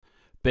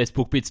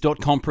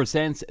BestBookBits.com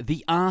presents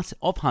The Art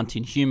of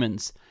Hunting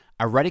Humans,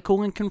 a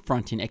radical and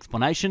confronting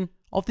explanation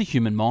of the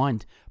human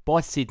mind by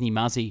Sidney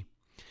Mazzi.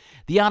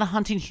 The Art of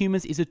Hunting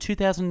Humans is a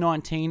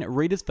 2019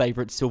 Reader's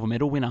Favourite Silver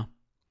Medal winner.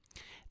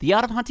 The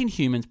Art of Hunting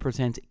Humans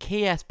presents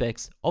key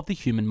aspects of the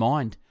human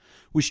mind.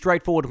 With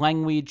straightforward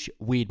language,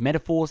 weird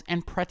metaphors,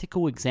 and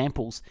practical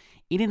examples,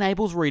 it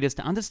enables readers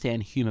to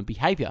understand human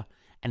behaviour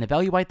and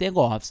evaluate their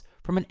lives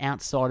from an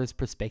outsider's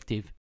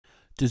perspective.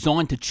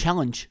 Designed to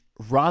challenge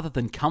rather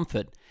than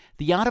comfort,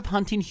 The Art of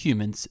Hunting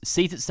Humans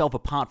sees itself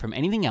apart from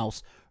anything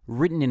else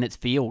written in its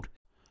field.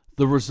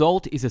 The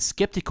result is a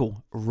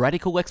skeptical,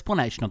 radical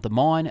explanation of the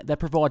mind that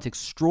provides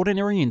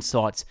extraordinary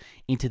insights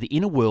into the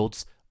inner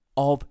worlds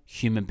of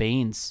human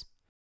beings.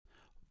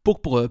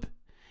 Book blurb.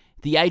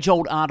 The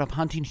age-old art of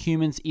hunting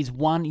humans is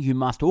one you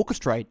must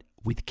orchestrate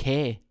with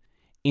care.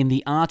 In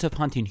The Art of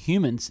Hunting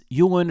Humans,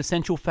 you'll learn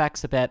essential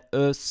facts about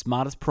Earth's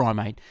smartest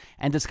primate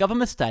and discover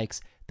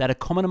mistakes that are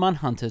common among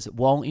hunters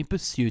while in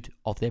pursuit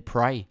of their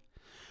prey.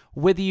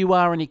 Whether you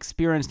are an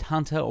experienced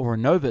hunter or a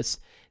novice,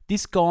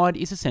 this guide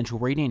is essential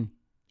reading.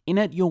 In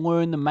it, you'll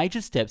learn the major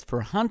steps for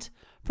a hunt,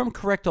 from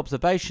correct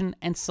observation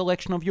and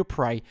selection of your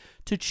prey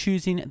to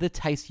choosing the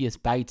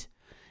tastiest bait.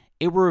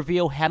 It will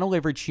reveal how to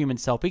leverage human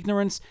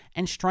self-ignorance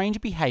and strange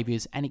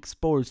behaviours and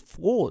expose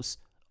flaws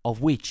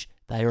of which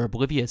they are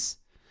oblivious.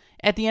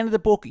 At the end of the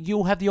book,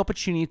 you'll have the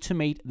opportunity to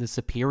meet the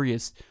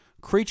superiors,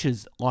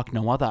 creatures like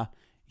no other.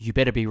 You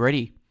better be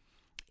ready.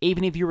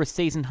 Even if you're a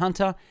seasoned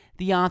hunter,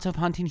 The Art of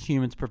Hunting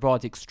Humans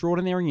provides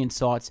extraordinary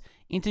insights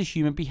into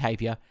human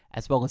behaviour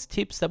as well as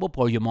tips that will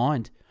blow your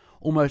mind.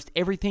 Almost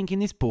everything in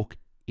this book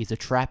is a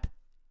trap.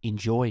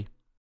 Enjoy.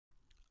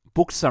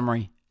 Book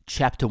Summary.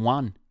 Chapter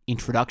 1.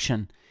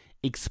 Introduction.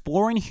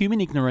 Exploring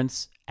human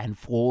ignorance and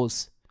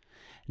flaws.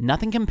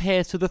 Nothing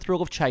compares to the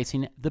thrill of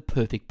chasing the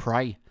perfect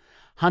prey.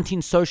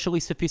 Hunting socially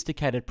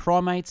sophisticated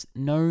primates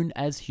known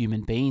as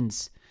human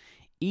beings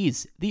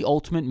is the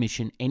ultimate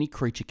mission any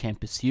creature can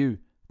pursue,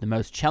 the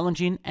most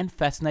challenging and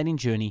fascinating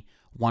journey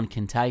one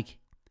can take.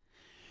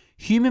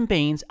 Human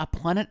beings are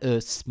planet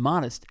Earth's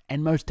smartest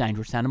and most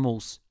dangerous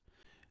animals.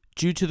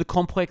 Due to the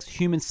complex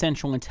human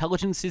central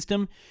intelligence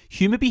system,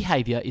 human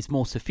behaviour is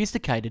more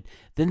sophisticated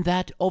than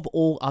that of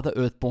all other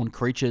earthborn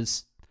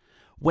creatures.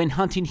 When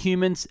hunting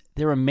humans,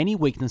 there are many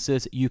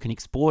weaknesses you can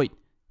exploit.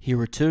 Here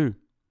are two.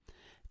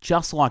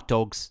 Just like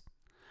dogs,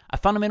 a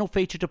fundamental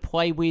feature to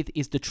play with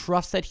is the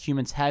trust that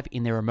humans have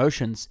in their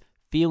emotions,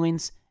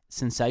 feelings,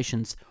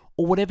 sensations,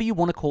 or whatever you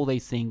want to call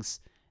these things.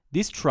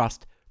 This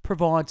trust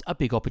provides a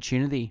big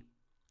opportunity.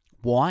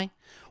 Why?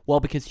 Well,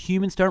 because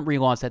humans don't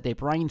realize that their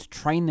brains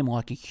train them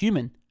like a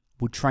human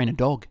would train a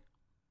dog.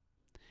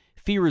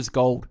 Fear is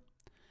gold.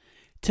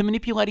 To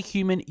manipulate a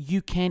human,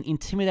 you can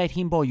intimidate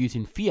him by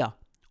using fear,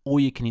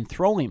 or you can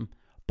enthrall him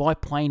by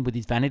playing with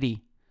his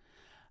vanity.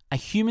 A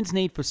human's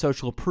need for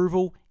social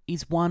approval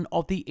is one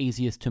of the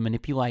easiest to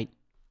manipulate.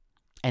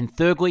 And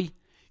thirdly,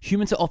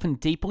 humans are often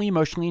deeply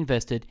emotionally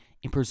invested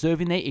in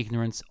preserving their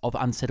ignorance of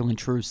unsettling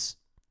truths.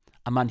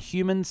 Among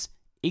humans,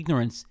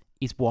 ignorance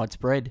is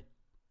widespread.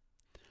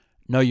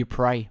 Know your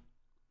prey.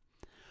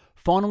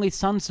 Finally,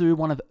 Sun Tzu,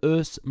 one of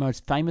Earth's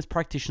most famous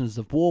practitioners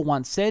of war,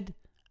 once said,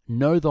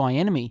 "Know thy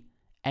enemy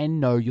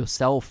and know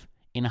yourself.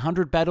 In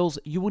 100 battles,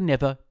 you will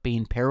never be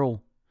in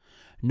peril."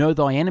 Know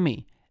thy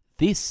enemy.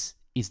 This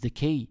is the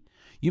key.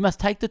 You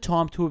must take the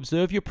time to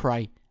observe your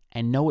prey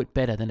and know it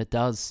better than it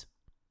does.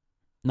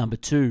 Number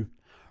 2.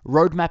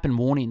 Roadmap and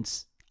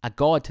warnings. A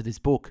guide to this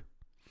book.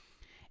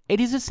 It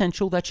is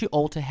essential that you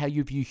alter how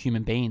you view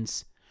human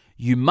beings.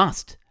 You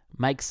must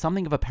make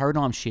something of a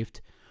paradigm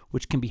shift,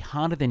 which can be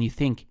harder than you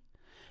think.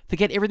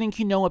 Forget everything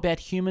you know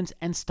about humans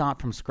and start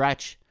from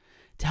scratch.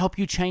 To help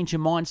you change your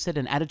mindset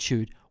and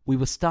attitude, we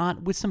will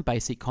start with some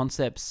basic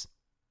concepts.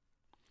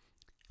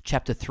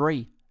 Chapter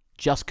 3.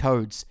 Just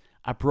Codes.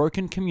 A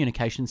broken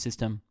communication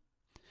system.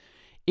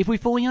 If we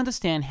fully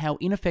understand how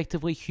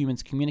ineffectively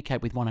humans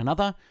communicate with one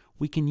another,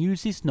 we can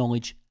use this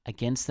knowledge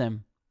against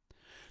them.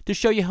 To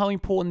show you how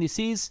important this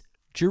is,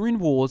 during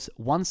wars,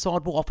 one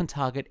side will often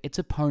target its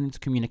opponent's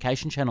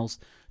communication channels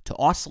to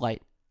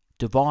isolate,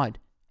 divide,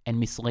 and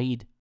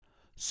mislead.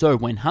 So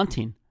when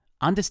hunting,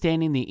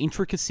 understanding the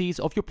intricacies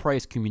of your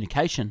prey's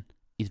communication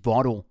is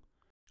vital.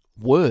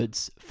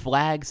 Words,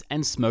 flags,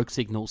 and smoke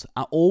signals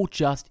are all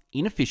just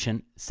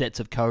inefficient sets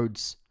of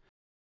codes.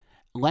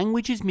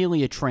 Language is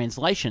merely a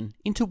translation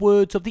into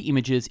words of the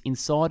images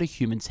inside a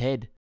human's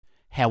head.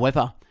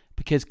 However,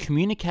 because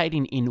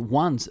communicating in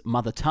one's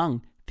mother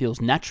tongue feels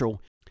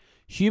natural,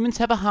 humans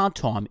have a hard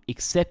time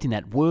accepting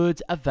that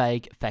words are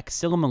vague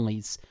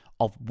facsimiles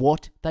of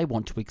what they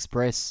want to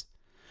express.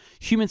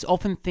 Humans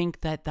often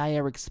think that they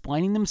are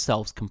explaining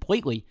themselves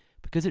completely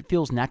because it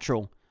feels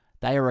natural.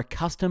 They are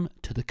accustomed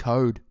to the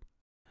code.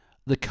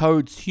 The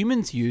codes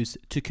humans use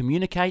to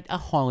communicate are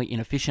highly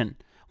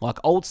inefficient, like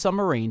old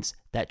submarines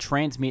that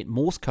transmit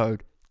Morse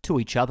code to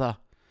each other.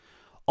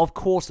 Of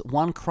course,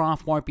 one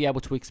craft won't be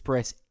able to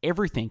express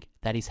everything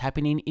that is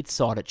happening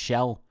inside its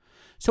shell.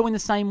 So in the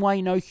same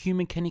way, no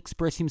human can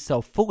express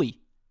himself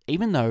fully,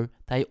 even though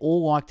they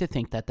all like to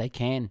think that they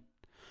can.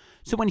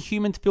 So when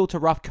humans filter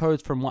rough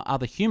codes from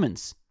other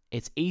humans,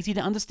 it's easy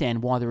to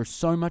understand why there is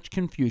so much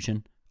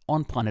confusion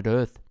on planet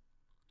Earth.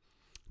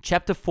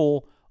 Chapter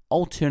 4,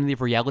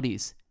 Alternative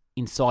Realities,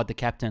 Inside the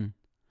Captain.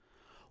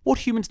 What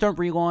humans don't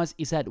realise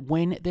is that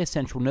when their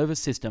central nervous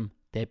system,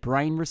 their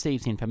brain,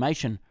 receives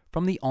information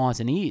from the eyes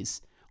and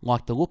ears,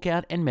 like the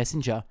lookout and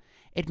messenger,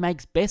 it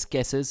makes best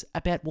guesses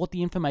about what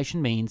the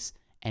information means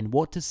and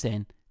what to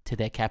send to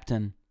their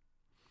captain.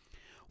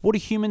 What a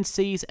human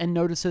sees and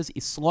notices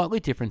is slightly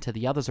different to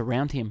the others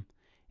around him.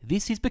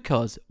 This is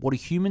because what a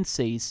human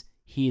sees,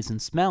 hears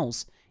and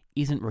smells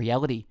isn't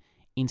reality.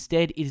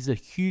 Instead, it is a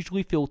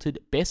hugely filtered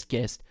best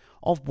guess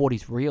of what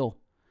is real.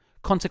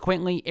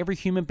 Consequently, every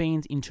human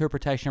being's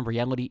interpretation of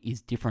reality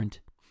is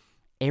different.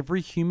 Every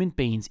human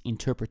being's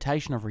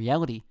interpretation of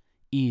reality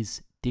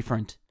is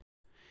different.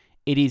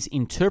 It is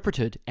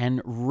interpreted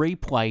and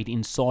replayed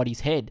inside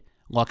his head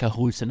like a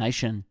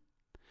hallucination.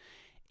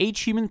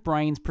 Each human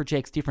brain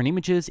projects different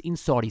images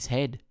inside his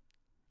head.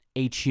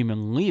 Each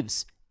human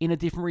lives in a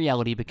different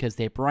reality because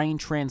their brain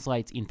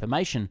translates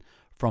information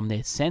from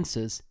their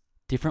senses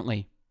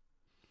differently.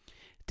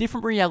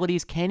 Different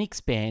realities can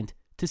expand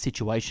to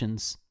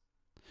situations.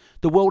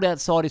 The world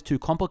outside is too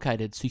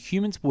complicated, so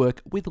humans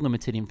work with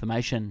limited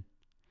information.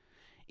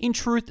 In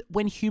truth,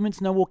 when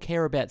humans know or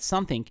care about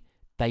something,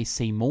 they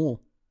see more.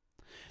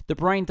 The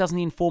brain doesn't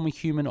inform a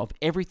human of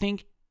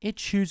everything, it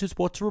chooses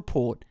what to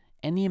report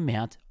and the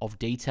amount of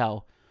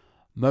detail.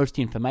 Most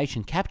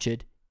information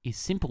captured is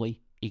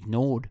simply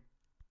ignored.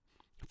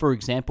 For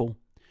example,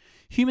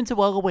 humans are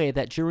well aware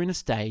that during a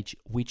stage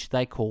which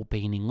they call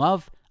being in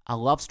love, a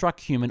love-struck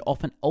human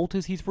often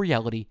alters his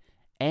reality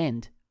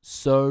and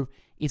so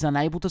is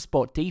unable to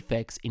spot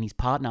defects in his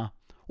partner,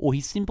 or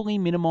he simply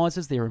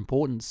minimizes their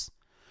importance.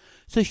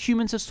 So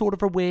humans are sort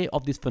of aware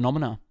of this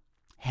phenomena.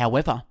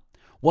 However,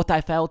 what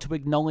they fail to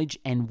acknowledge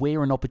and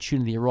where an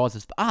opportunity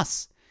arises for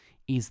us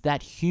is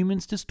that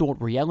humans distort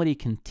reality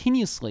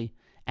continuously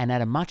and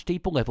at a much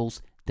deeper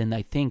levels than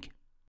they think.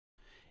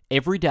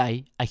 Every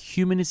day, a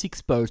human is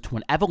exposed to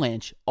an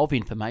avalanche of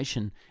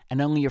information,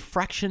 and only a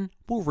fraction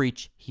will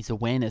reach his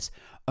awareness.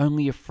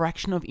 Only a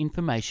fraction of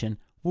information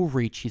will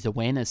reach his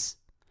awareness.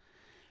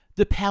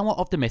 The power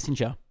of the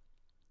messenger.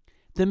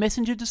 The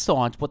messenger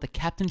decides what the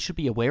captain should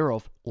be aware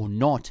of or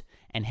not,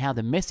 and how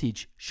the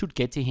message should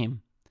get to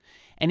him.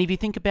 And if you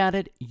think about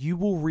it, you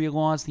will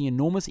realize the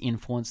enormous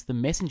influence the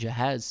messenger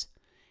has.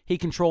 He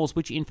controls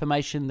which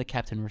information the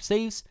captain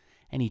receives,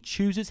 and he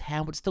chooses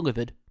how it's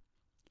delivered.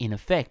 In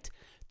effect,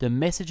 the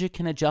messenger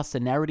can adjust the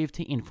narrative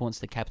to influence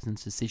the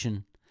captain's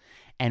decision.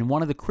 And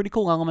one of the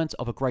critical elements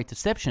of a great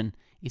deception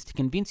is to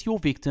convince your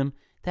victim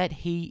that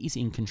he is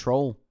in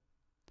control.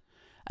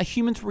 A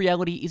human's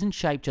reality isn't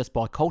shaped just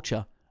by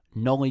culture,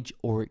 knowledge,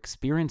 or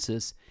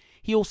experiences.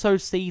 He also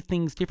sees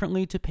things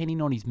differently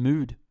depending on his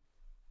mood.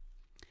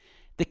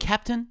 The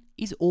captain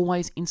is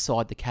always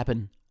inside the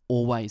cabin,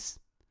 always.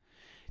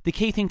 The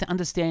key thing to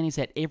understand is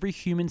that every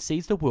human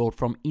sees the world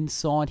from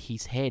inside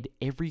his head.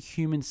 Every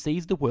human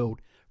sees the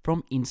world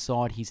from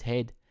inside his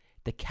head,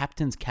 the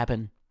captain's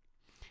cabin.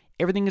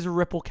 Everything is a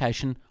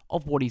replication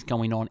of what is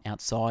going on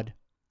outside.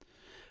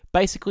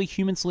 Basically,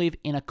 humans live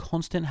in a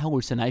constant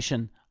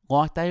hallucination,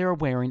 like they are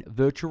wearing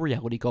virtual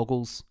reality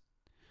goggles.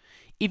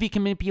 If you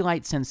can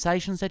manipulate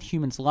sensations that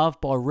humans love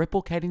by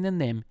replicating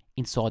them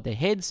inside their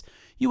heads,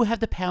 you will have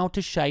the power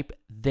to shape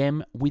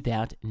them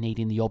without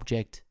needing the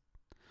object.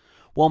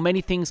 While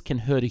many things can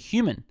hurt a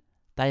human,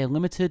 they are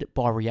limited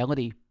by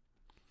reality.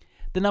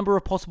 The number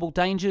of possible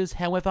dangers,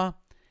 however,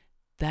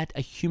 that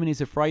a human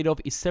is afraid of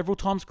is several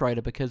times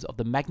greater because of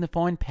the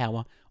magnifying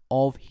power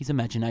of his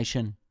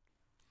imagination.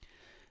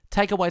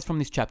 Takeaways from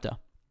this chapter.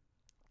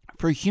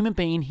 For a human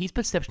being, his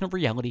perception of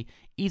reality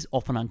is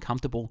often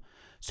uncomfortable,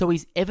 so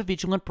his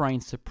ever-vigilant brain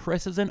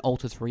suppresses and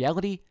alters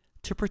reality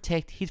to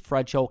protect his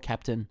fragile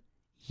captain.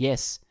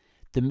 Yes,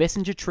 the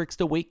messenger tricks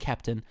the weak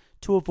captain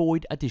to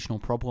avoid additional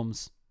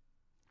problems.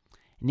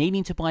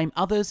 Needing to blame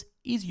others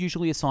is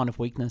usually a sign of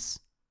weakness.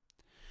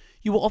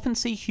 You will often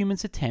see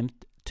humans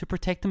attempt to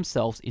protect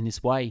themselves in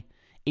this way,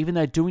 even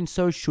though doing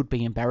so should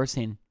be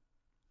embarrassing.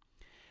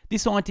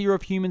 This idea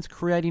of humans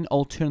creating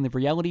alternative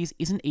realities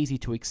isn't easy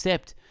to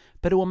accept,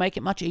 but it will make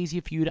it much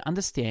easier for you to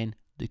understand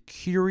the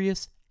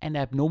curious and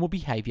abnormal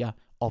behavior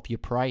of your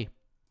prey.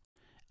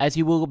 As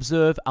you will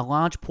observe, a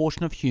large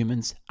portion of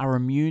humans are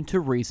immune to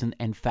reason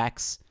and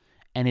facts,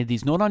 and it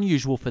is not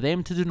unusual for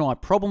them to deny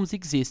problems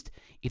exist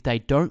if they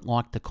don't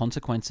like the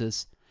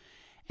consequences.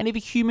 And if a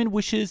human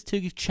wishes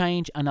to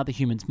change another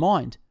human's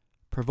mind,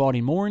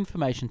 providing more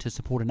information to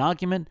support an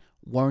argument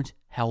won't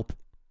help.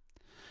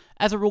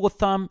 As a rule of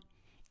thumb,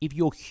 if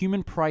your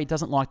human prey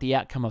doesn't like the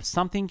outcome of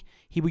something,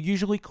 he will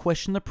usually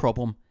question the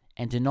problem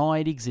and deny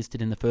it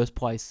existed in the first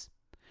place.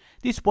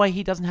 This way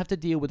he doesn't have to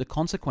deal with the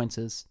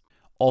consequences.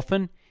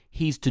 Often,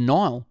 his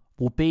denial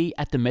will be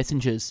at the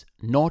messenger's,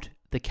 not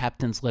the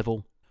captain's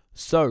level.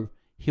 So,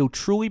 he'll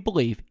truly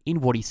believe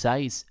in what he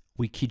says.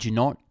 We kid you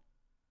not.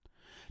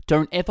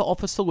 Don't ever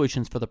offer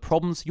solutions for the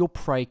problems your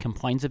prey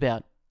complains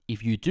about.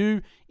 If you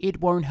do,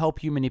 it won't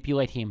help you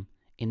manipulate him.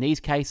 In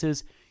these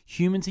cases,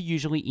 humans are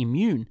usually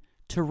immune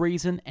to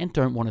reason and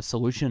don't want a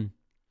solution.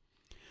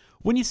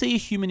 When you see a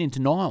human in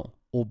denial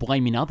or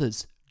blaming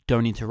others,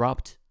 don't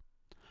interrupt.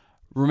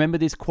 Remember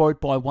this quote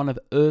by one of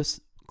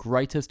Earth's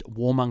greatest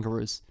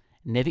warmongers: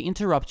 never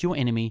interrupt your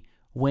enemy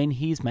when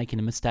he is making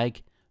a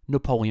mistake.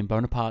 Napoleon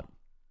Bonaparte.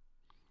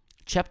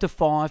 Chapter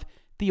 5: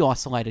 The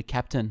Isolated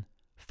Captain.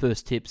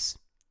 First tips.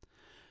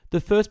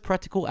 The first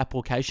practical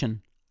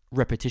application: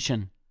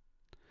 repetition.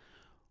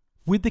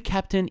 With the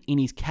captain in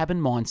his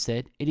cabin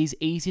mindset, it is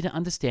easy to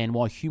understand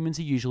why humans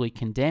are usually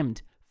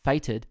condemned,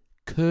 fated,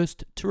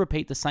 cursed to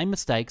repeat the same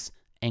mistakes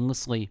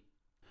endlessly.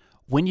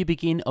 When you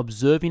begin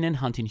observing and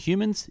hunting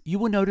humans, you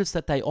will notice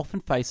that they often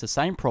face the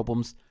same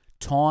problems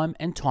time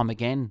and time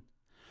again.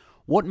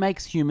 What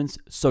makes humans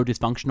so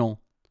dysfunctional?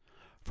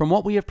 From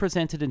what we have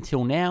presented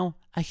until now,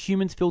 a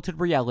human's filtered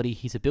reality,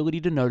 his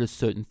ability to notice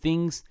certain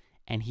things,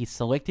 and his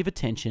selective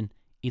attention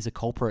is a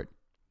culprit.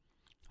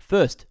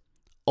 First,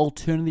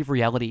 alternative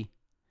reality.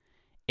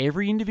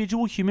 Every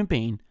individual human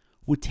being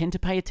would tend to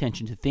pay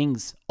attention to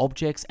things,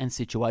 objects, and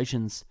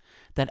situations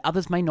that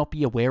others may not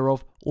be aware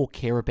of or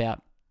care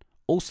about.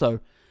 Also,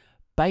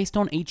 based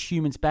on each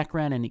human's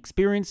background and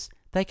experience,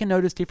 they can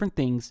notice different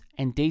things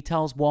and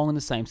details while in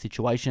the same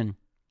situation.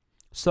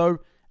 So,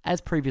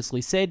 as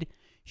previously said,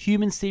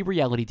 humans see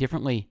reality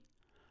differently.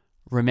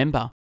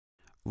 Remember,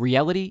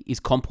 reality is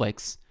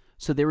complex,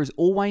 so there is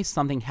always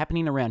something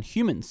happening around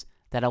humans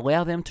that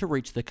allow them to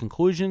reach the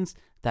conclusions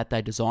that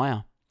they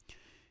desire.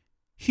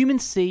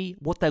 Humans see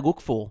what they look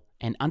for,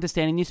 and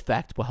understanding this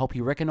fact will help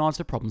you recognize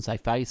the problems they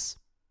face.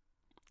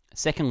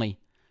 Secondly,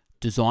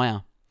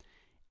 desire.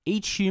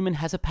 Each human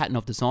has a pattern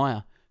of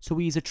desire, so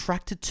he is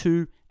attracted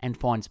to and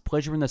finds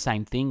pleasure in the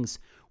same things.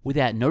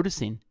 Without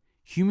noticing,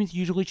 humans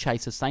usually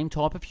chase the same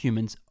type of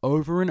humans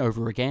over and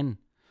over again.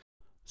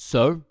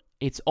 So,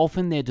 it's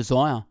often their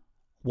desire,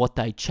 what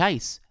they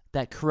chase,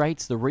 that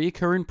creates the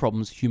recurring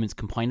problems humans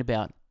complain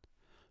about.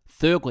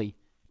 Thirdly,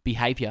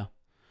 behavior.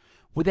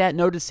 Without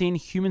noticing,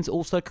 humans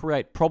also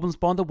create problems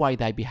by the way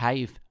they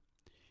behave.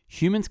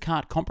 Humans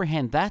can't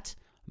comprehend that,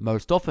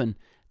 most often,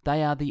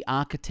 they are the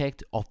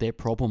architect of their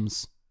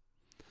problems.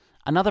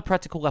 Another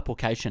practical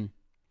application.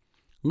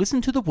 Listen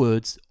to the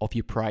words of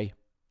your prey.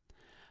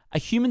 A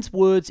human's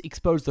words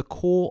expose the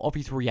core of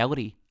his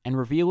reality and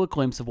reveal a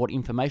glimpse of what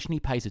information he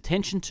pays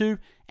attention to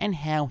and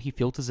how he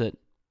filters it.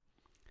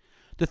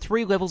 The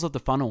 3 levels of the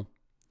funnel.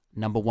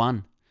 Number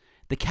 1.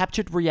 The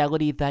captured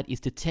reality that is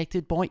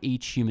detected by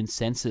each human's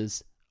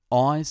senses,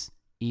 eyes,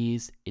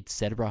 ears,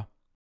 etc.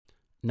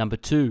 Number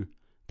 2.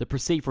 The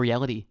perceived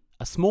reality,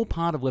 a small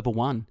part of level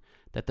 1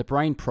 that the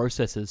brain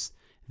processes.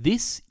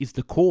 This is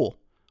the core,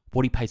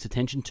 what he pays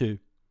attention to.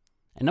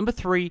 And number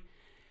 3,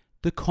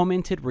 the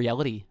commented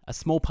reality, a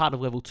small part of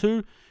level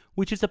 2,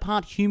 which is the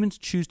part humans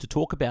choose to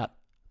talk about,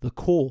 the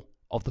core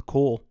of the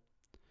core.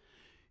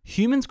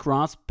 Humans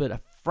grasp but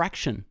a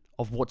fraction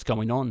of what's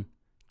going on,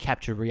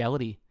 capture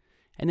reality,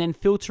 and then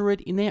filter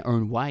it in their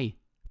own way,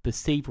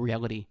 perceive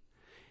reality.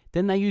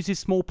 Then they use this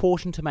small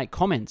portion to make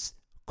comments,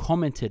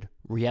 commented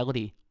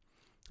reality.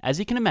 As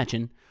you can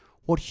imagine,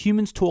 what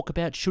humans talk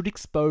about should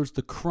expose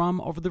the crumb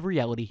of the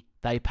reality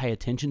they pay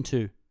attention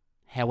to.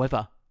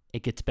 However,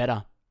 it gets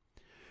better.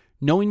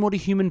 Knowing what a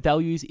human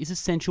values is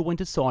essential when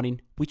deciding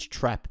which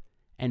trap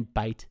and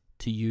bait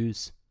to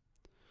use.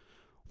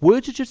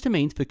 Words are just a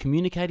means for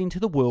communicating to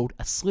the world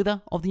a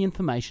slither of the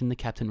information the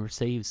captain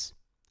receives.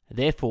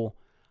 Therefore,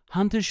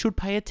 hunters should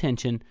pay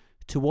attention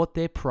to what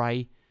their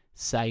prey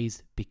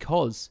says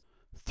because,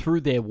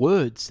 through their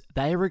words,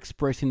 they are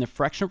expressing the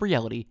fraction of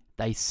reality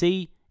they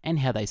see and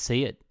how they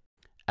see it.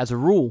 As a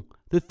rule,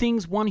 the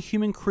things one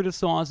human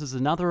criticizes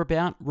another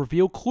about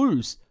reveal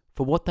clues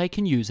for what they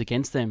can use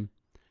against them.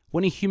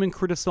 When a human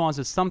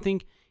criticizes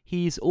something,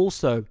 he is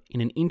also,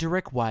 in an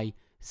indirect way,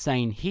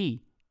 saying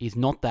he is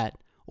not that,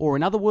 or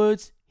in other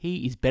words,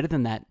 he is better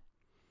than that.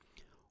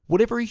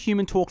 Whatever a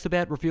human talks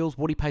about reveals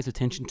what he pays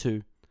attention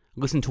to.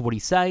 Listen to what he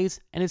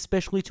says, and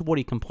especially to what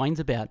he complains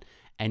about,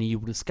 and you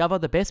will discover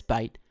the best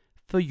bait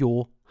for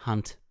your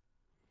hunt.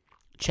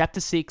 Chapter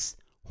 6,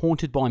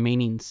 Haunted by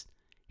Meanings,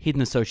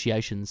 Hidden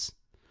Associations.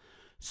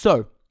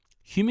 So,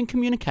 human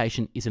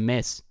communication is a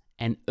mess,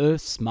 and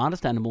Earth's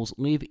smartest animals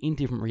live in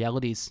different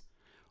realities.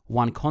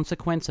 One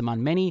consequence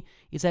among many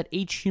is that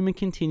each human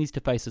continues to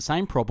face the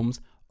same problems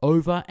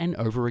over and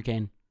over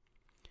again.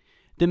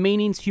 The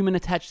meanings humans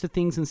attach to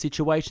things and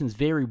situations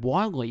vary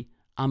wildly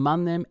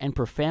among them and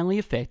profoundly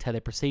affect how they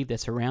perceive their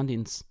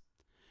surroundings.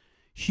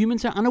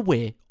 Humans are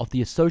unaware of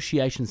the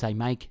associations they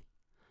make.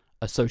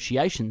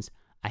 Associations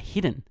are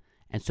hidden,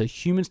 and so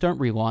humans don't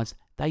realize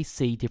they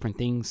see different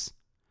things.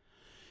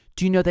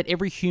 Do you know that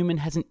every human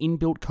has an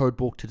inbuilt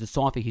codebook to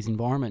decipher his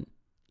environment?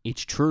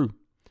 It's true.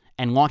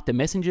 And like the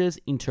messenger's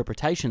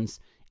interpretations,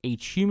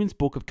 each human's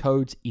book of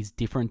codes is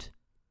different.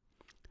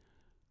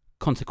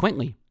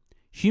 Consequently,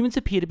 humans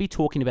appear to be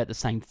talking about the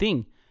same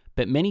thing,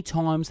 but many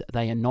times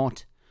they are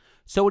not.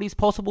 So it is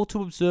possible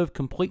to observe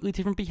completely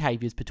different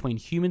behaviors between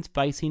humans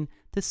facing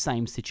the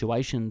same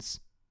situations.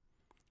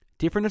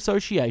 different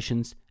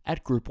associations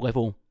at group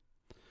level.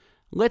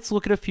 Let's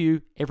look at a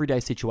few everyday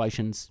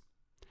situations.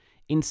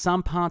 In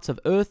some parts of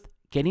Earth,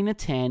 getting a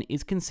tan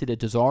is considered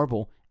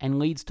desirable and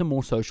leads to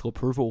more social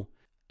approval.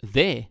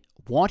 There,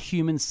 white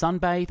humans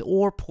sunbathe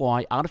or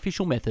apply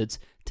artificial methods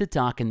to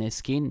darken their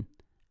skin.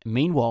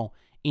 Meanwhile,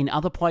 in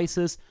other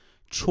places,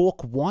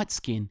 chalk white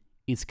skin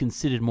is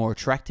considered more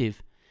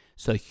attractive,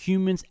 so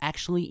humans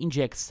actually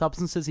inject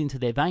substances into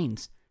their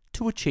veins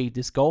to achieve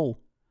this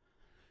goal.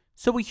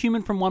 So a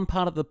human from one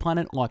part of the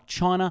planet like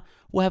China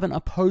will have an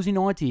opposing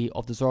idea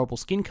of desirable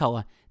skin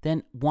colour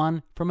than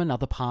one from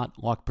another part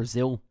like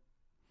Brazil.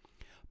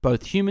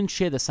 Both humans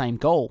share the same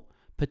goal,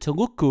 but to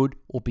look good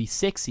or be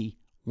sexy,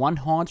 one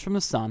hides from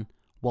the sun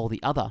while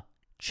the other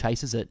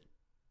chases it.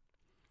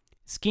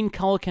 Skin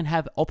colour can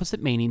have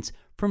opposite meanings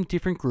from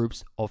different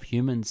groups of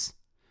humans.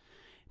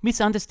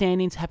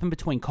 Misunderstandings happen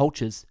between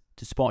cultures,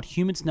 despite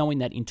humans knowing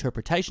that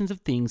interpretations of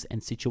things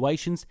and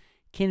situations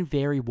can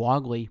vary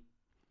wildly.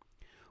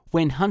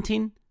 When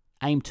hunting,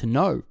 aim to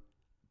know,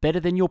 better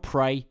than your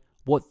prey,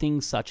 what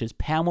things such as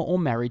power or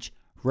marriage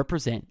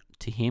represent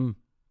to him.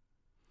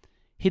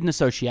 Hidden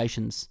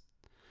associations.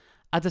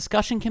 A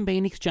discussion can be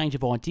an exchange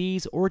of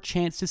ideas or a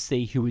chance to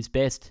see who is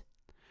best.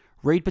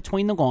 Read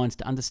between the lines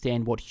to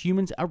understand what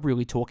humans are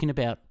really talking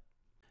about.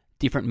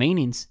 Different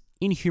meanings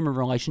in human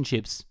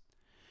relationships.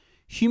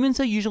 Humans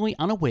are usually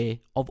unaware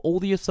of all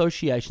the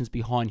associations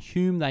behind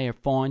whom they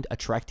find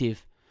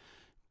attractive.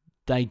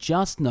 They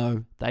just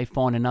know they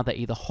find another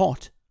either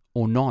hot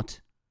or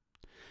not.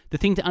 The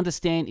thing to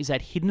understand is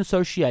that hidden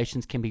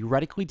associations can be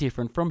radically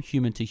different from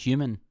human to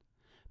human,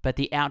 but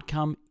the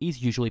outcome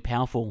is usually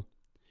powerful.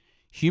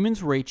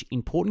 Humans reach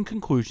important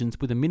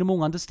conclusions with a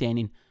minimal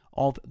understanding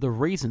of the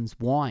reasons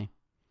why.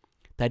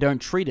 They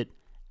don't treat it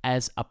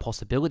as a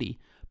possibility,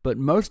 but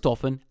most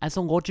often as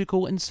a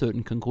logical and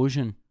certain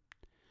conclusion.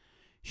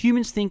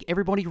 Humans think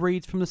everybody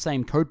reads from the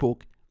same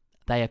codebook.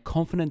 They are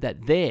confident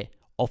that their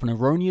often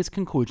erroneous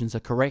conclusions are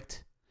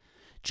correct.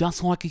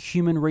 Just like a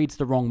human reads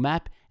the wrong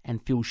map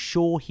and feels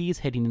sure he is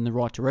heading in the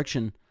right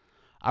direction,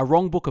 a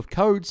wrong book of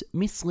codes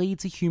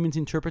misleads a human's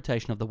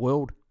interpretation of the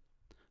world.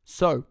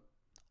 So,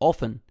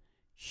 often,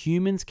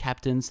 humans'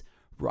 captains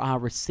are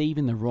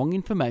receiving the wrong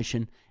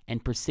information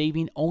and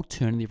perceiving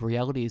alternative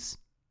realities.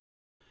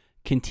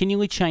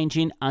 Continually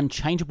changing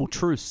unchangeable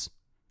truths.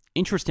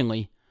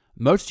 Interestingly,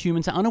 most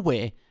humans are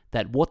unaware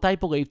that what they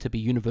believe to be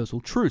universal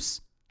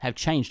truths have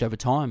changed over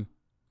time.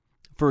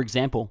 For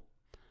example,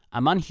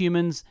 among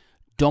humans,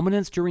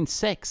 dominance during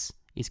sex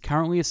is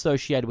currently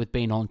associated with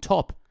being on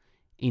top.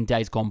 In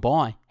days gone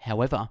by,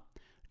 however,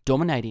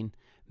 dominating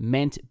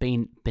meant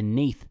being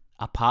beneath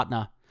a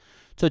partner.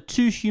 So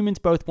two humans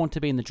both want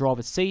to be in the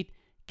driver's seat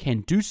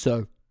can do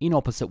so in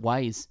opposite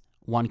ways.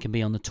 One can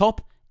be on the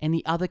top and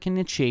the other can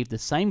achieve the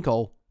same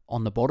goal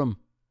on the bottom.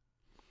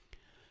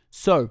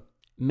 So,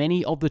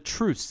 many of the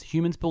truths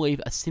humans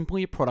believe are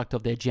simply a product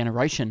of their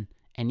generation,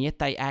 and yet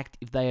they act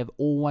if they have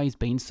always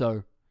been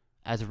so.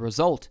 As a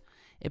result,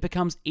 it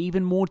becomes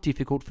even more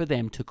difficult for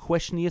them to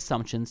question the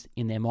assumptions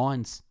in their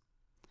minds.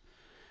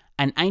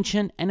 An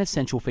ancient and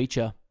essential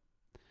feature.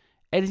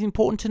 It is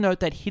important to note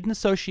that hidden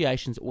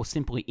associations or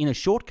simply inner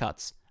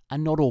shortcuts are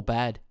not all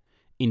bad.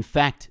 In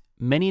fact,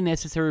 many are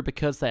necessary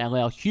because they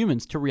allow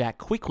humans to react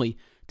quickly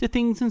to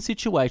things and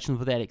situations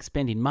without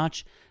expending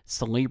much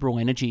cerebral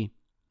energy.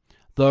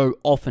 Though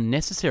often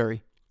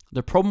necessary,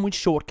 the problem with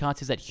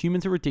shortcuts is that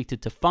humans are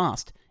addicted to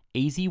fast,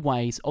 easy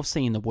ways of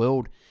seeing the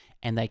world,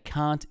 and they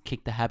can't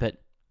kick the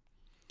habit.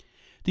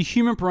 The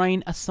human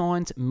brain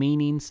assigns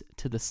meanings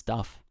to the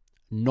stuff,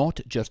 not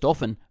just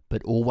often,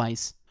 but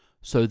always.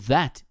 So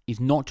that is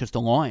not just a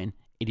lion,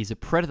 it is a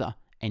predator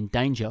and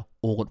danger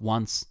all at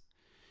once.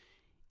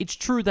 It's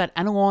true that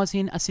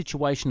analysing a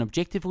situation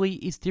objectively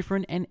is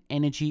different and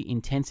energy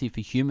intensive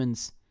for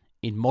humans.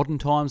 In modern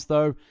times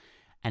though,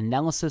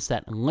 analysis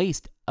at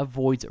least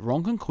avoids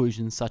wrong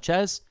conclusions such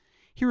as,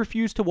 he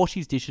refused to wash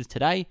his dishes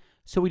today,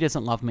 so he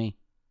doesn't love me.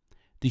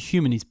 The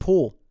human is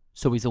poor,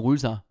 so he's a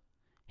loser.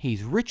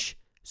 He's rich,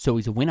 so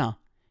he's a winner.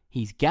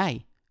 He's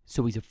gay,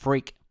 so he's a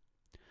freak.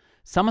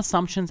 Some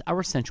assumptions are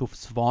essential for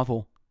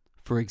survival.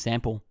 For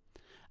example,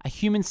 a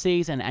human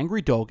sees an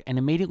angry dog and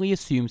immediately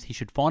assumes he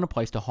should find a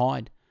place to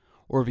hide.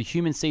 Or if a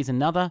human sees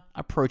another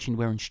approaching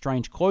wearing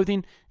strange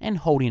clothing and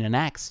holding an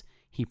axe,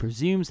 he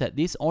presumes that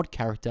this odd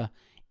character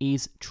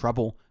is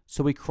trouble,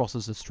 so he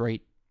crosses the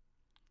street.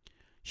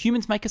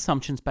 Humans make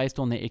assumptions based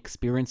on their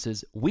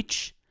experiences,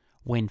 which,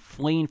 when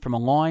fleeing from a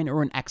lion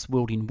or an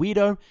axe-wielding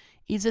weirdo,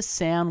 is a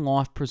sound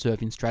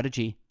life-preserving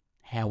strategy.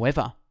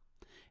 However,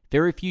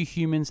 very few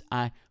humans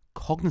are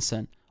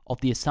cognizant of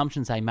the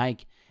assumptions they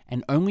make,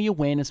 and only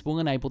awareness will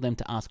enable them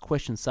to ask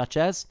questions such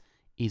as,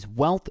 is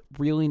wealth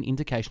really an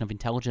indication of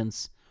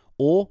intelligence?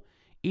 Or,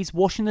 is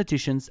washing the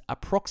dishes a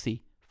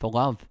proxy for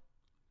love?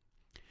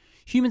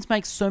 Humans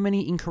make so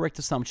many incorrect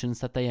assumptions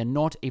that they are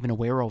not even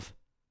aware of.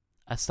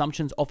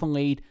 Assumptions often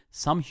lead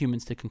some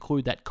humans to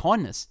conclude that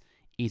kindness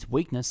is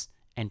weakness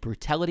and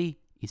brutality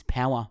is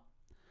power.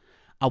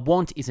 A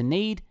want is a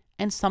need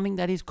and something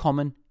that is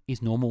common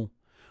is normal,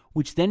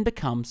 which then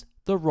becomes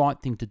the right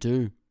thing to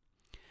do.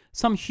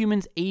 Some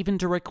humans even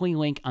directly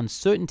link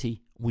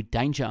uncertainty with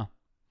danger.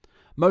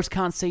 Most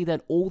can't see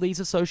that all these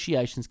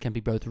associations can be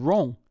both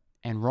wrong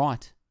and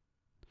right.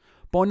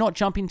 By not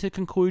jumping to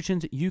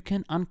conclusions, you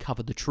can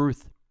uncover the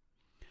truth.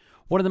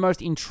 One of the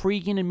most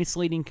intriguing and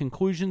misleading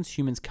conclusions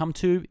humans come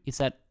to is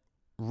that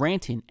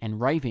ranting and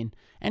raving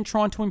and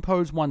trying to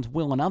impose one's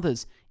will on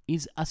others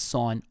is a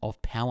sign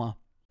of power.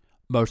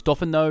 Most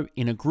often though,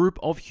 in a group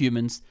of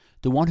humans,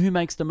 the one who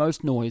makes the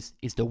most noise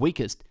is the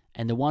weakest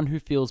and the one who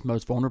feels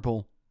most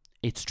vulnerable.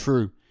 It's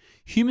true.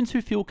 Humans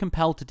who feel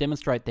compelled to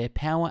demonstrate their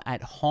power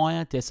at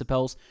higher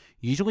decibels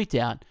usually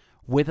doubt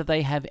whether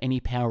they have any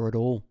power at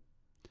all.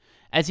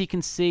 As you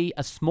can see,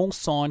 a small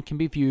sign can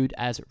be viewed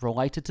as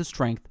related to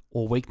strength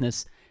or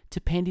weakness,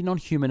 depending on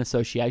human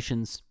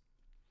associations.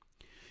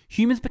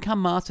 Humans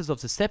become masters of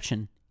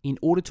deception in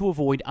order to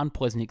avoid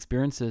unpleasant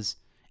experiences,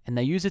 and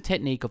they use a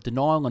technique of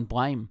denial and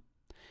blame.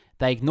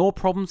 They ignore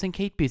problems and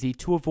keep busy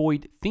to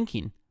avoid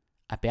thinking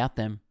about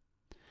them.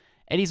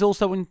 It is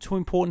also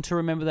important to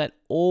remember that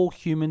all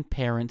human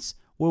parents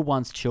were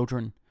once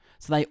children,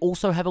 so they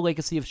also have a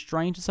legacy of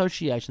strange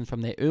associations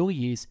from their early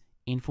years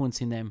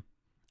influencing them.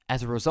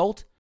 As a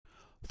result,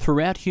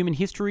 throughout human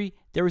history,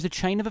 there is a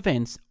chain of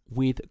events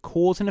with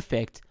cause and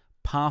effect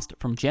passed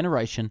from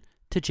generation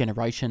to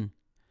generation.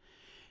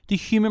 The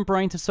human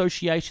brain's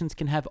associations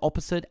can have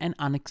opposite and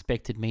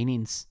unexpected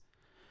meanings.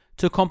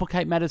 To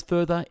complicate matters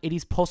further, it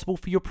is possible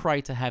for your prey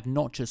to have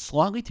not just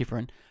slightly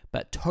different,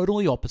 but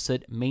totally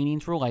opposite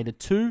meanings related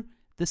to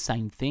the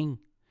same thing.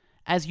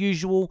 As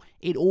usual,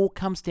 it all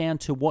comes down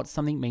to what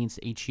something means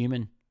to each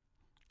human.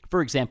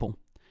 For example,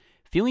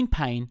 feeling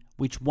pain,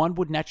 which one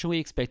would naturally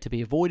expect to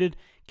be avoided,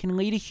 can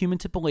lead a human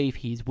to believe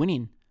he is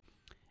winning,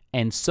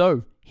 and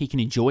so he can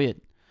enjoy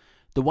it.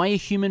 The way a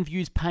human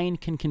views pain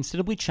can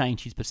considerably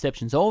change his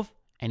perceptions of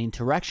and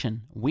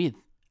interaction with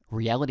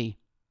reality.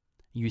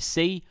 You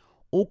see,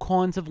 all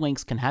kinds of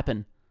links can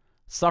happen.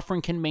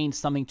 Suffering can mean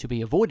something to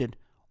be avoided,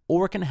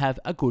 or it can have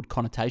a good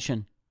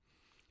connotation.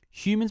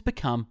 Humans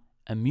become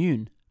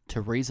immune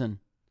to reason.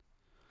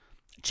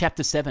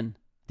 Chapter 7.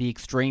 The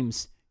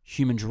Extremes.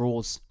 Human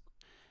Draws.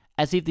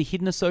 As if the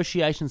hidden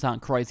associations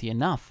aren't crazy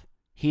enough,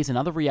 here's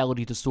another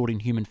reality distorting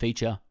human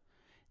feature.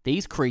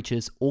 These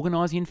creatures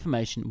organize the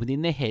information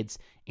within their heads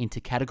into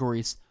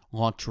categories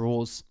like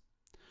drawers.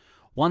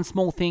 One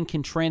small thing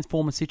can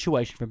transform a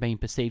situation from being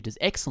perceived as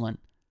excellent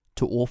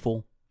to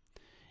awful.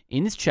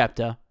 In this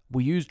chapter,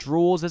 we use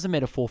drawers as a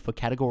metaphor for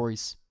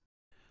categories.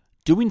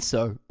 Doing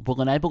so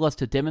will enable us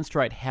to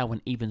demonstrate how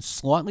an even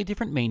slightly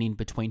different meaning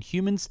between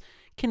humans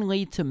can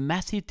lead to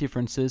massive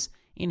differences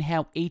in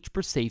how each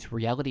perceives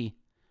reality.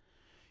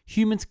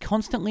 Humans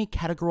constantly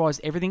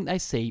categorize everything they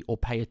see or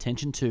pay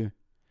attention to.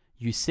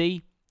 You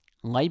see,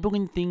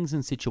 labeling things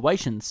and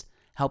situations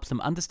helps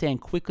them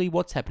understand quickly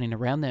what's happening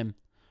around them.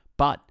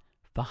 But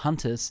for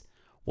hunters,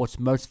 what's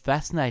most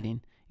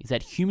fascinating is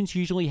that humans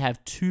usually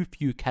have too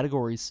few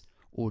categories,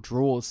 or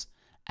drawers,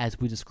 as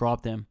we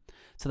describe them,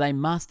 so they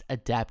must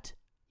adapt.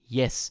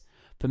 Yes,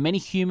 for many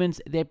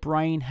humans, their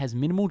brain has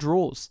minimal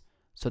drawers,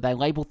 so they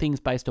label things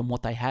based on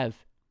what they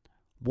have.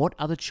 What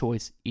other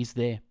choice is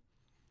there?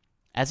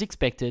 As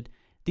expected,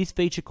 this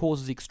feature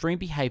causes extreme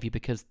behavior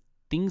because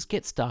things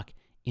get stuck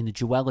in the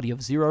duality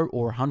of 0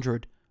 or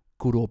 100,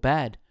 good or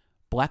bad,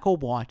 black or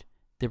white.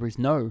 There is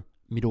no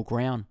middle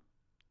ground.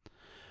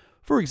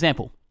 For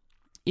example,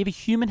 if a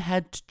human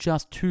had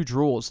just two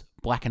drawers,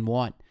 black and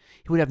white,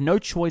 he would have no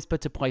choice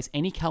but to place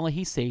any color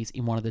he sees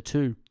in one of the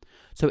two.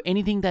 So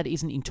anything that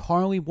isn't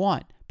entirely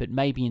white but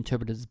may be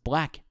interpreted as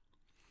black.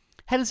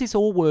 How does this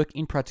all work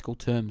in practical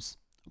terms?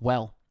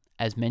 Well,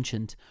 as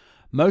mentioned,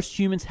 most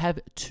humans have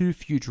too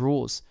few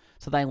drawers,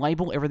 so they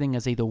label everything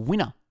as either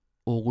winner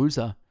or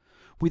loser.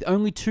 With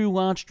only two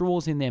large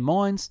drawers in their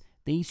minds,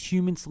 these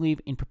humans live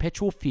in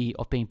perpetual fear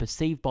of being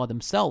perceived by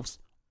themselves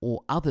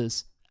or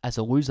others as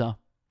a loser.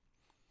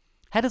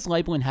 How does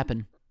labeling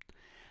happen?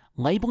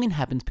 Labeling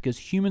happens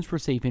because humans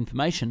receive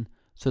information,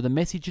 so the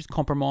message is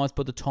compromised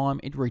by the time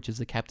it reaches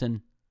the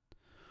captain.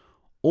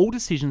 All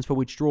decisions for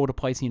which drawer to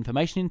place the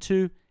information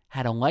into,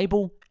 how to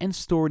label and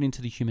store it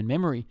into the human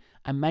memory,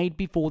 are made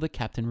before the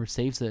captain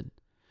receives it.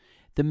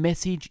 The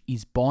message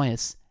is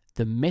biased.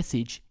 The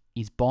message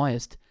is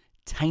biased,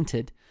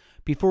 tainted.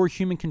 Before a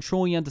human can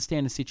truly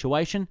understand a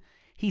situation,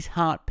 his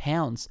heart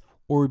pounds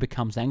or he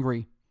becomes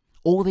angry.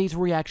 All these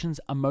reactions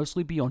are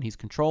mostly beyond his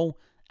control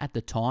at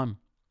the time.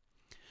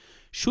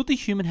 Should the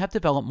human have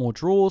developed more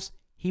drawers,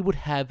 he would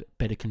have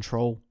better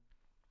control.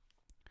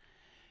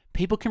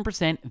 People can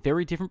present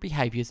very different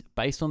behaviors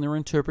based on their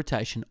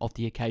interpretation of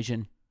the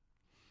occasion.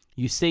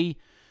 You see,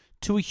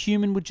 to a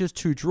human with just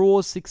two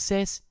drawers,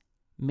 success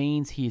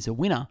means he is a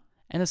winner,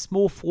 and a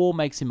small flaw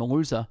makes him a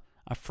loser,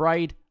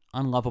 afraid,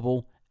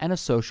 unlovable, and a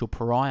social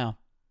pariah.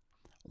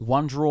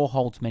 One drawer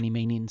holds many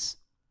meanings.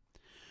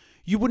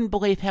 You wouldn't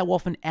believe how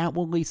often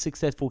outwardly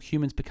successful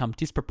humans become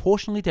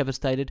disproportionately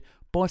devastated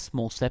by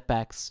small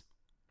setbacks.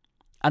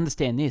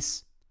 Understand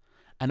this.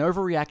 An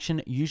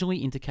overreaction usually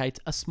indicates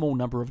a small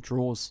number of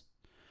drawers.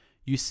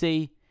 You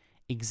see,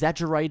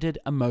 Exaggerated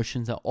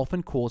emotions are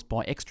often caused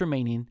by extra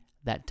meaning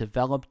that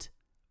developed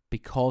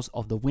because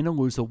of the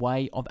winner-loser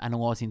way of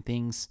analysing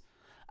things.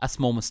 A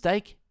small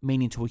mistake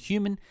meaning to a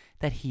human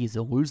that he is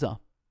a loser.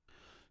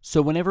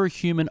 So whenever a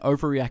human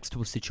overreacts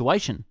to a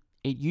situation,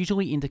 it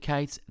usually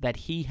indicates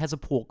that he has a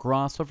poor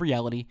grasp of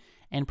reality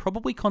and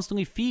probably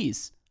constantly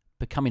fears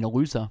becoming a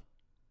loser.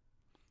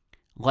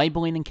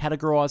 Labeling and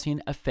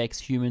categorizing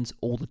affects humans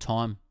all the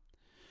time.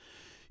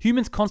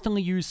 Humans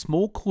constantly use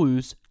small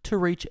clues to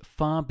reach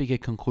far bigger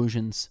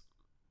conclusions.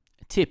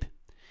 Tip: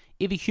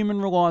 if a human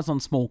relies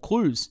on small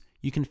clues,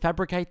 you can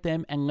fabricate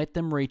them and let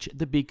them reach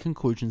the big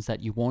conclusions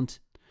that you want.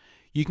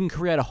 You can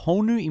create a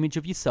whole new image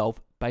of yourself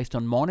based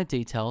on minor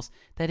details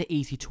that are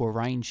easy to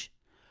arrange.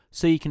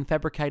 So you can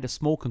fabricate a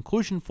small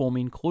conclusion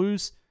forming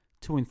clues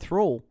to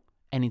enthrall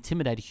and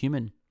intimidate a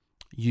human.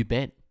 You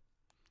bet.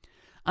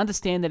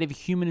 Understand that if a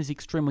human is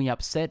extremely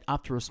upset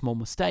after a small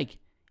mistake,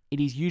 it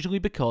is usually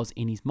because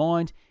in his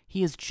mind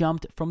he has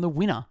jumped from the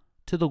winner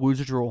to the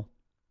loser draw.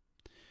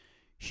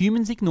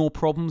 Humans ignore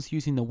problems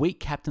using the weak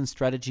captain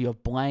strategy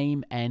of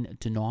blame and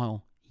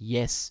denial.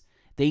 Yes,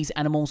 these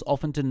animals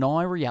often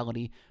deny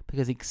reality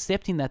because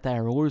accepting that they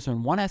are a loser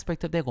in one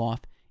aspect of their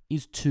life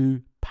is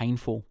too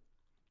painful.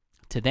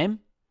 To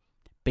them,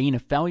 being a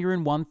failure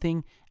in one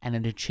thing and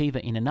an achiever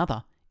in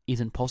another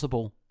isn't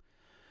possible.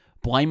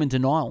 Blame and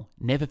denial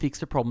never fix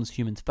the problems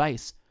humans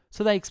face,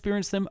 so they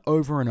experience them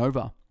over and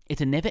over. It's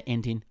a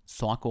never-ending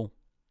cycle.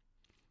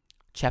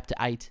 Chapter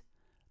 8.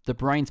 The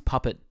brain's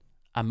puppet,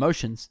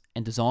 emotions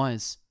and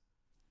desires.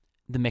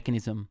 The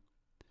mechanism.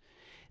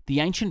 The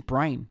ancient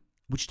brain,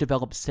 which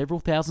developed several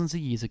thousands of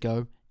years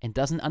ago and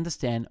doesn't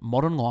understand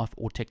modern life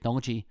or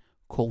technology,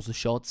 calls the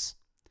shots.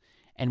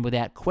 And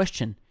without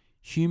question,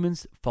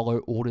 humans follow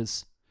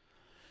orders.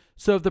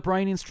 So if the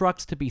brain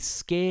instructs to be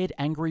scared,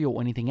 angry,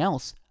 or anything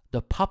else,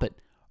 the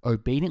puppet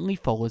obediently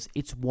follows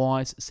its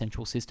wise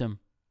central system.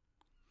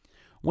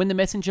 When the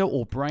messenger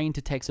or brain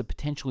detects a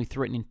potentially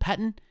threatening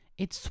pattern,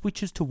 it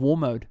switches to war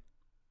mode.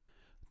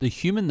 The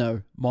human,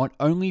 though, might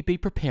only be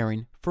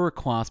preparing for a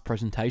class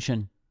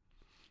presentation.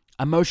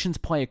 Emotions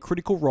play a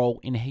critical role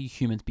in how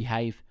humans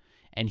behave,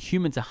 and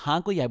humans are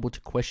hardly able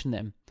to question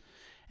them.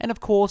 And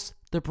of course,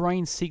 the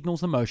brain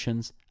signals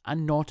emotions are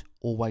not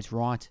always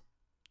right.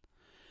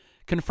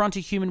 Confront a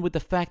human with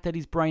the fact that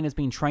his brain has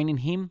been training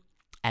him,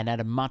 and at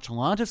a much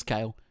larger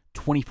scale,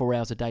 24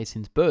 hours a day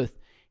since birth,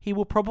 he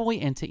will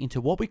probably enter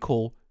into what we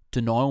call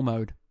denial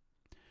mode.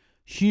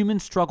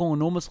 Humans struggle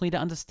enormously to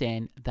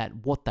understand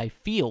that what they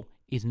feel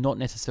is not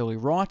necessarily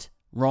right,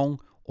 wrong,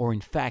 or in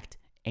fact,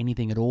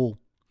 anything at all.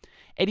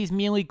 It is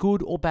merely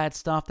good or bad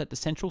stuff that the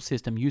central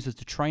system uses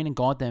to train and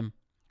guide them.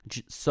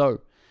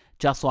 So,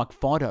 just like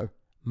Fido,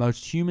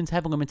 most humans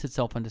have limited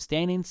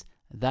self-understandings.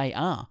 They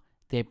are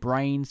their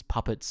brain's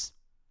puppets.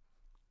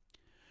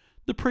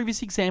 The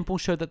previous example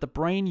showed that the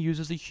brain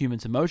uses a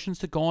human's emotions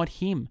to guide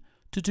him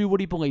to do what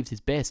he believes is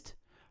best,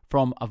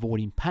 from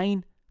avoiding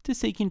pain to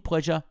seeking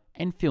pleasure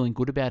and feeling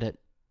good about it.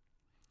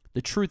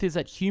 The truth is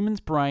that humans'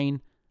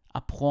 brain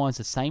applies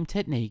the same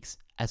techniques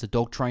as a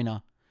dog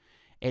trainer.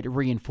 It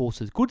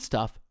reinforces good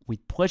stuff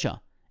with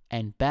pleasure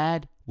and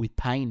bad with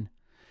pain.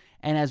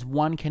 And as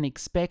one can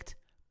expect,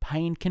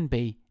 pain can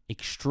be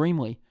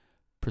extremely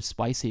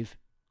persuasive.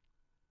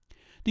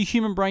 The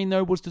human brain,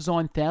 though, was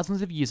designed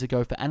thousands of years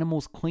ago for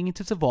animals clinging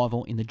to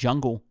survival in the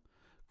jungle.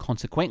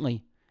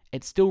 Consequently,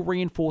 it still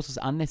reinforces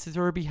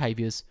unnecessary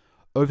behaviors,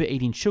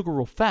 overeating sugar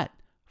or fat,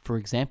 for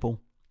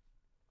example.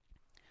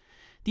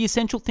 The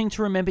essential thing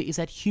to remember is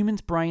that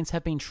humans' brains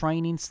have been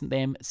training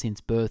them since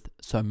birth,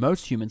 so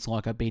most humans,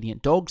 like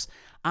obedient dogs,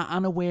 are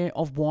unaware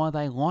of why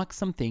they like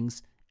some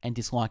things and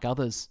dislike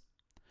others.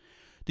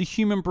 The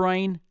human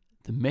brain,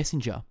 the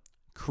messenger,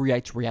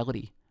 creates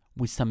reality,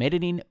 with some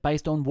editing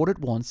based on what it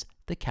wants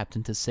the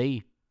captain to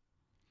see.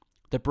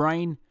 The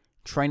brain,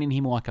 training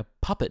him like a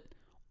puppet,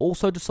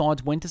 also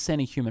decides when to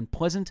send a human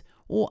pleasant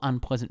or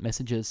unpleasant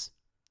messages.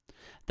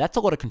 That's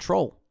a lot of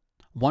control.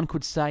 One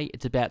could say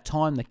it's about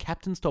time the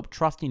captain stopped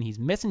trusting his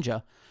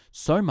messenger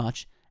so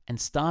much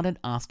and started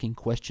asking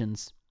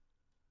questions.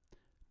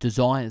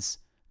 Desires,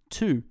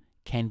 too,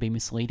 can be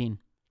misleading.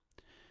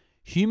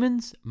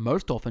 Humans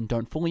most often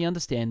don't fully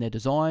understand their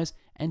desires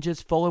and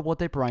just follow what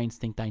their brains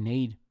think they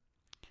need.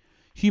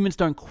 Humans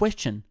don't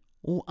question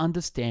or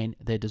understand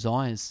their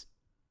desires.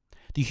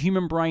 The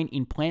human brain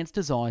implants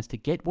desires to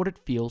get what it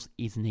feels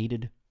is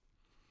needed.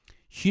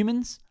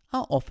 Humans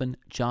are often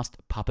just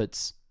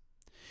puppets.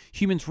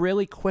 Humans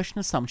rarely question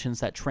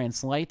assumptions that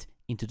translate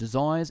into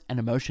desires and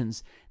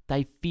emotions.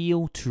 They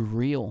feel too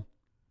real.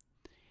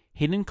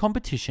 Hidden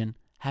competition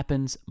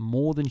happens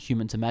more than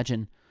humans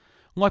imagine,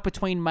 like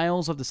between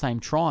males of the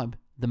same tribe,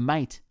 the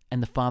mate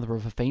and the father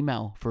of a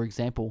female, for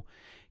example,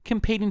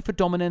 competing for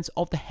dominance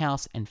of the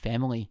house and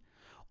family.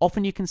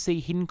 Often you can see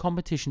hidden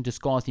competition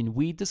disguised in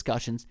weird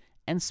discussions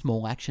and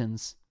small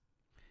actions.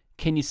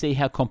 Can you see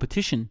how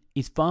competition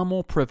is far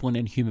more prevalent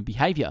in human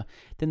behavior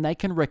than they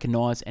can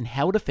recognize, and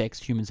how it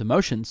affects humans'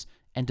 emotions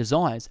and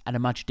desires at a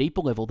much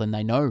deeper level than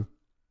they know?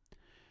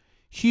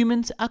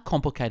 Humans are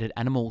complicated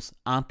animals,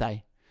 aren't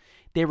they?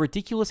 Their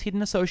ridiculous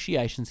hidden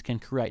associations can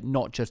create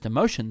not just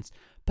emotions,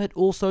 but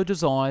also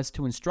desires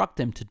to instruct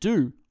them to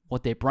do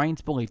what their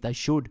brains believe they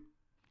should.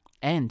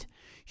 And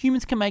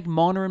humans can make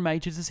minor and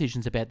major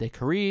decisions about their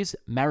careers,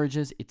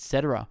 marriages,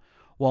 etc.,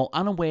 while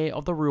unaware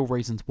of the real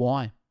reasons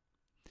why.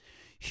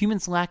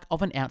 Humans lack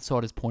of an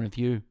outsider's point of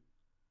view.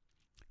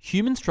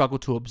 Humans struggle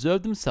to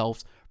observe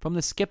themselves from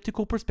the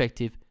skeptical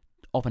perspective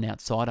of an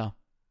outsider.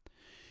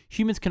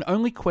 Humans can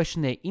only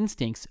question their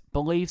instincts,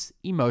 beliefs,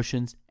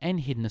 emotions, and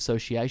hidden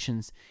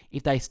associations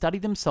if they study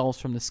themselves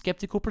from the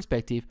skeptical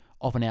perspective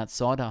of an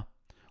outsider,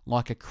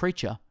 like a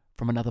creature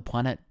from another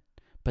planet,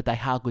 but they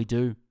hardly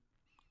do.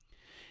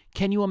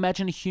 Can you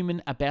imagine a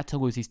human about to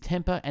lose his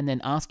temper and then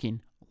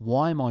asking,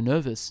 "Why am I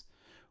nervous?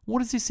 What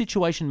does this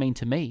situation mean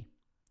to me?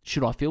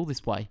 Should I feel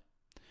this way?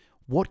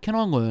 What can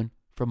I learn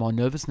from my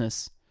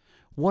nervousness?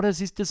 What does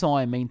this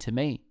desire mean to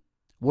me?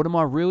 What am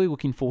I really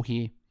looking for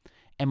here?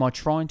 Am I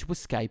trying to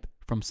escape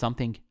from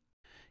something?"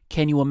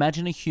 Can you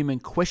imagine a human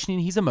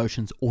questioning his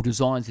emotions or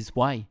desires this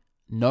way?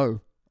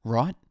 No,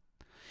 right?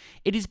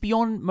 It is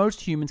beyond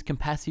most humans'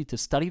 capacity to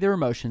study their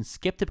emotions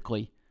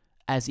skeptically,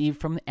 as if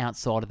from the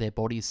outside of their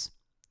bodies.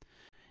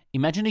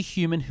 Imagine a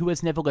human who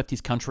has never left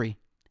his country.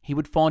 He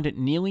would find it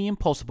nearly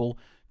impossible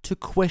to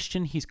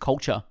question his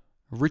culture,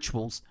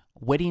 rituals,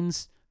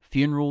 weddings,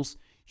 funerals,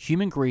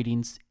 human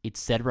greetings,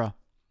 etc.,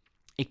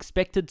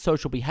 expected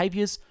social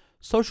behaviors,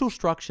 social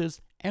structures,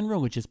 and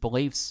religious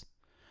beliefs.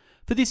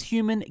 For this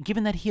human,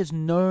 given that he has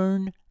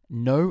known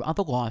no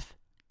other life,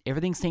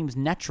 everything seems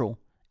natural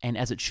and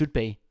as it should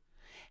be.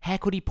 How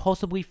could he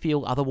possibly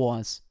feel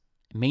otherwise?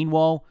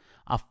 Meanwhile,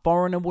 a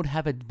foreigner would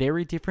have a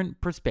very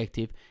different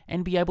perspective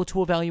and be able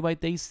to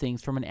evaluate these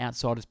things from an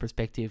outsider's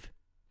perspective.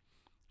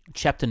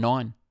 Chapter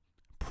 9.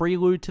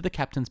 Prelude to the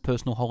Captain's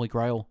Personal Holy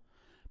Grail.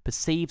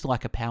 Perceived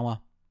like a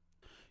power.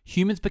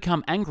 Humans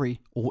become angry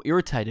or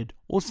irritated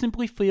or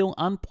simply feel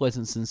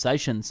unpleasant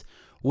sensations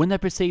when they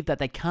perceive that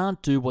they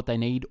can't do what they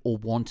need or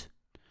want.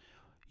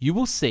 You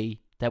will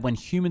see that when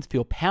humans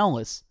feel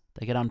powerless,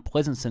 they get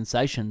unpleasant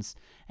sensations,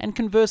 and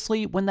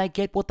conversely, when they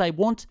get what they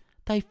want,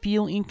 they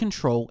feel in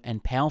control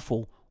and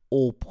powerful,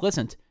 all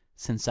pleasant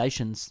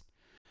sensations.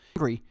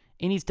 Angry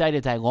in his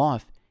day-to-day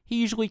life, he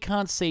usually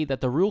can't see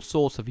that the real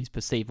source of his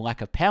perceived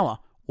lack of power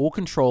or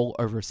control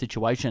over a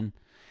situation.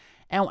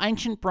 Our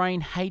ancient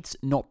brain hates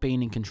not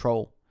being in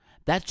control.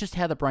 That's just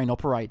how the brain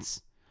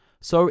operates.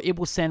 So it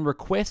will send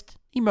request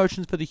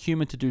emotions for the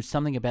human to do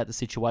something about the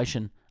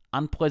situation,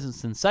 unpleasant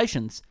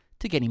sensations,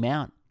 to get him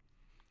out.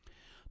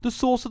 The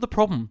source of the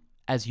problem,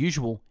 as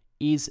usual,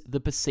 is the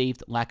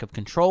perceived lack of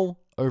control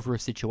over a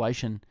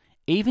situation,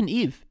 even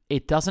if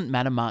it doesn't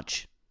matter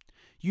much.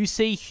 You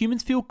see,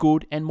 humans feel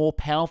good and more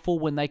powerful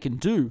when they can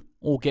do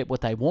or get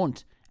what they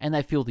want, and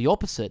they feel the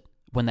opposite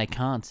when they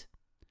can't.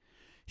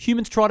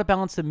 Humans try to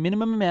balance the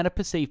minimum amount of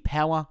perceived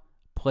power,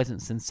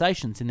 pleasant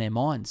sensations in their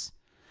minds.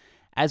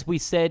 As we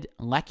said,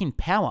 lacking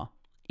power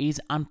is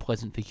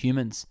unpleasant for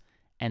humans,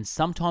 and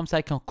sometimes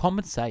they can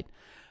compensate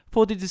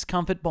for the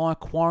discomfort by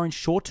acquiring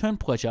short-term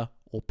pleasure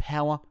or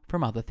power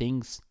from other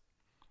things.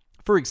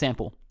 For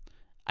example,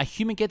 a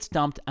human gets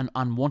dumped an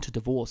unwanted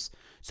divorce,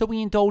 so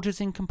he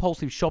indulges in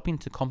compulsive shopping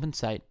to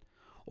compensate.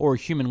 Or a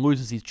human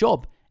loses his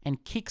job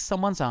and kicks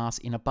someone's ass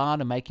in a bar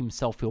to make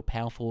himself feel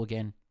powerful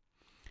again.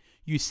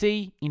 You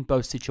see, in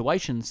both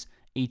situations,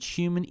 each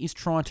human is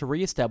trying to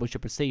re-establish a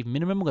perceived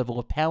minimum level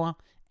of power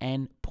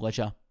and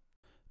pleasure.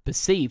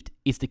 Perceived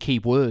is the key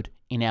word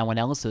in our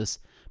analysis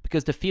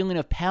because the feeling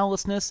of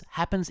powerlessness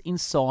happens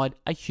inside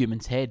a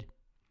human's head.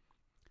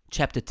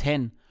 Chapter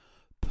 10.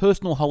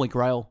 Personal Holy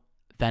Grail.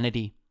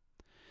 Vanity.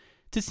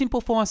 To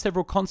simplify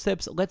several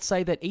concepts, let's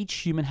say that each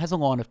human has a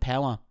line of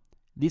power.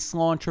 This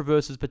line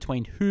traverses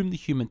between whom the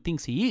human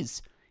thinks he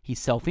is, his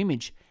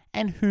self-image,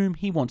 and whom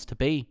he wants to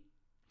be.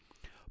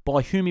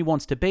 By whom he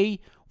wants to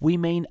be, we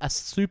mean a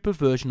super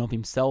version of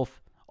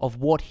himself, of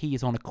what he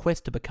is on a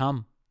quest to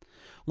become.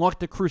 Like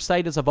the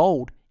Crusaders of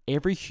old,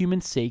 every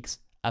human seeks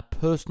a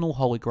personal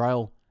holy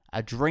grail,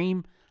 a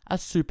dream, a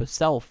super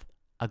self,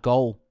 a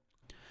goal.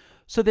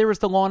 So there is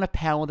the line of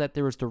power that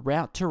there is the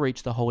route to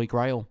reach the holy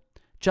grail.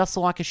 Just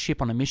like a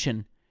ship on a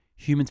mission,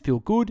 humans feel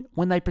good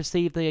when they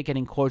perceive they are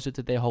getting closer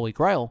to their holy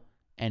grail,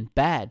 and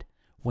bad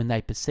when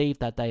they perceive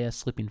that they are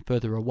slipping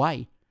further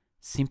away.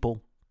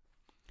 Simple.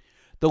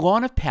 The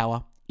line of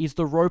power is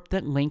the rope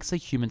that links a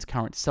human's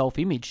current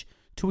self-image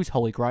to his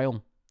holy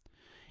grail.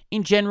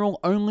 In general,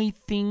 only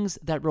things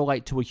that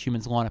relate to a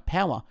human's line of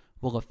power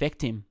will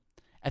affect him.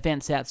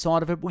 Events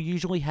outside of it will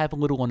usually have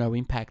little or no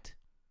impact.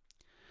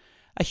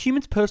 A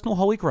human's personal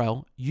holy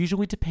grail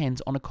usually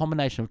depends on a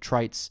combination of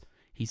traits: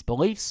 his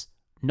beliefs,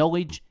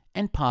 knowledge,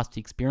 and past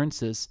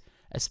experiences,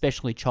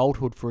 especially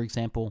childhood, for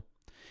example.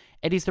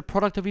 It is the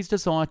product of his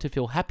desire to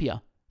feel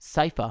happier,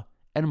 safer,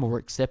 and more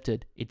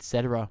accepted,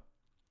 etc.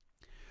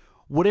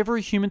 Whatever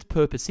a human's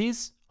purpose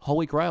is,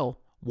 holy grail,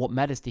 what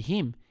matters to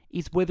him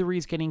is whether he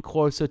is getting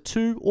closer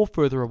to or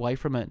further away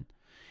from it.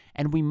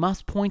 And we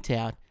must point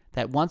out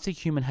that once a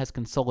human has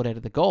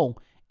consolidated the goal,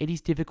 it is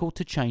difficult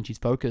to change his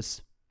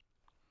focus.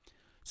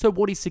 So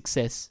what is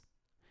success?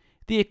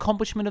 The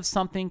accomplishment of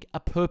something, a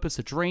purpose,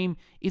 a dream,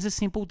 is a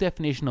simple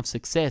definition of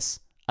success,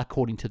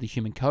 according to the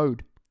human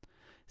code.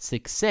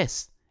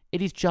 Success,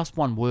 it is just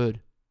one word.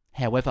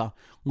 However,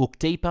 look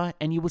deeper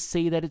and you will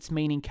see that its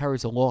meaning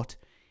carries a lot.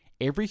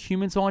 Every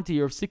human's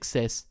idea of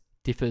success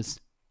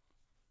differs.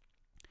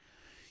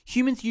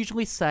 Humans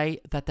usually say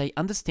that they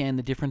understand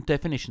the different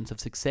definitions of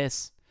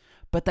success,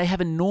 but they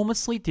have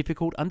enormously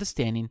difficult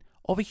understanding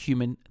of a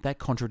human that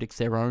contradicts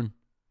their own.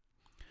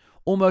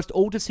 Almost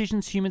all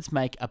decisions humans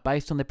make are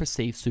based on their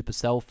perceived super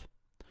self.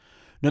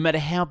 No matter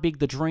how big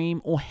the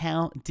dream or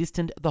how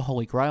distant the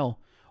Holy Grail,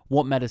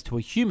 what matters to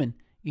a human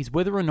is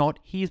whether or not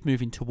he is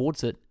moving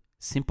towards it.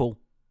 Simple.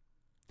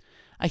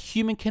 A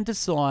human can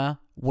desire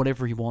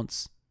whatever he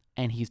wants,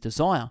 and his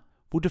desire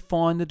will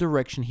define the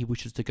direction he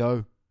wishes to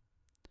go.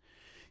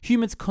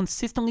 Humans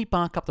consistently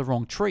bark up the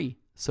wrong tree,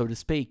 so to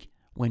speak,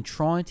 when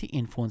trying to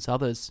influence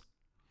others.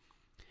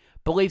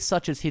 Beliefs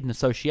such as hidden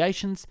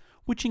associations,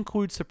 which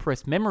include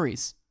suppressed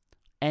memories,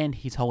 and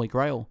his Holy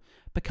Grail,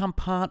 become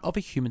part of a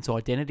human's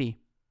identity.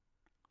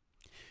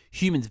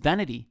 Humans'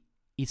 vanity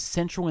is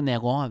central in their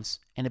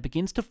lives, and it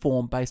begins to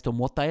form based on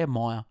what they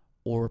admire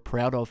or are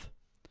proud of.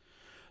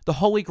 The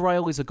Holy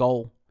Grail is a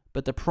goal,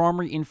 but the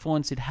primary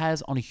influence it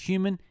has on a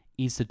human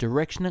is the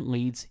direction it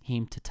leads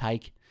him to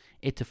take.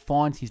 It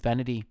defines his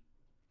vanity.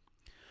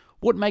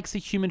 What makes a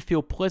human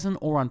feel pleasant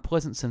or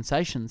unpleasant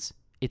sensations?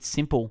 It's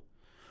simple.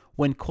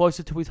 When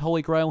closer to his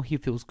Holy Grail, he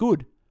feels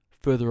good.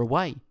 Further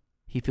away,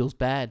 he feels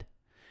bad.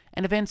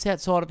 And events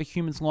outside of a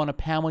human's line of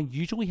power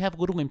usually have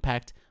little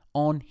impact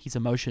on his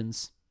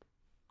emotions.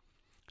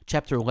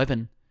 Chapter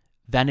 11.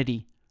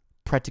 Vanity.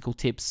 Practical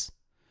tips.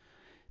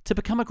 To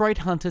become a great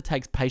hunter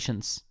takes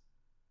patience.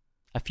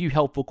 A few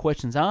helpful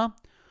questions are: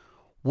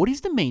 what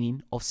is the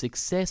meaning of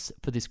success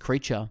for this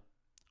creature?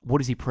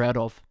 What is he proud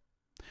of?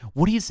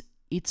 What is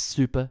its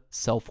super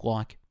self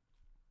like?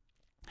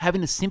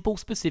 Having a simple,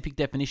 specific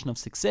definition of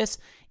success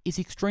is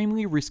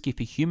extremely risky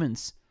for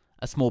humans.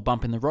 A small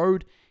bump in the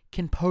road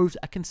can pose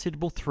a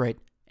considerable threat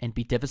and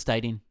be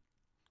devastating.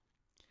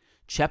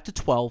 Chapter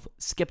 12.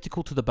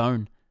 Skeptical to the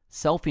bone.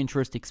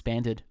 Self-interest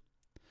expanded.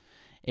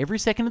 Every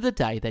second of the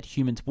day that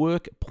humans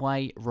work,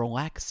 play,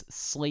 relax,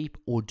 sleep,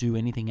 or do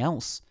anything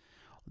else,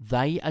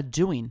 they are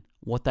doing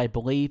what they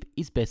believe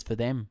is best for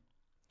them.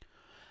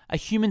 A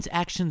human's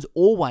actions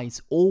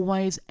always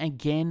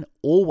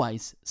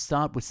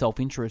start with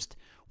self-interest,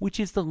 which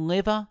is the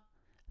lever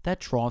that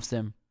drives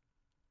them.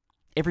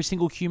 Every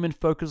single human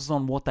focuses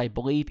on what they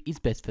believe is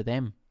best for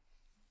them.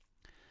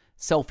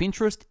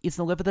 Self-interest is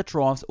the lever that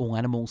drives all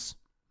animals.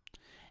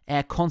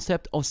 Our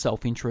concept of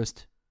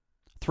self-interest.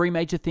 3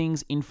 major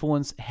things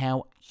influence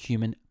how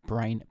human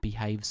brain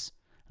behaves.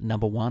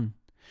 Number 1,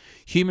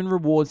 human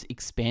rewards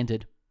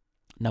expanded.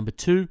 Number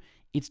 2,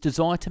 its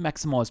desire to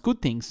maximize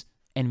good things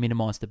and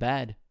minimize the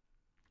bad.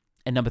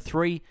 And number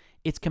 3,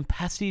 its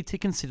capacity to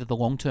consider the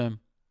long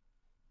term.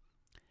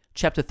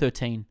 Chapter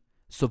 13.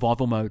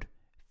 Survival mode.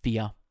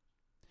 Fear.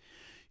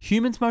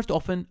 Humans most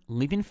often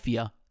live in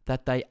fear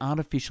that they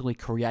artificially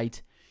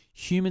create.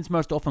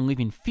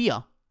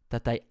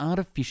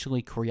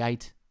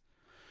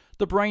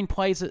 The brain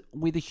plays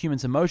with a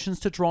human's emotions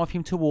to drive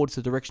him towards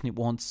the direction it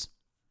wants.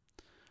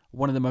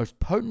 One of the most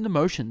potent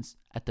emotions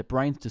at the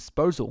brain's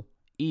disposal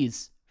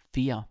is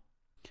fear.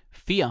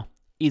 Fear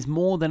is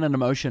more than an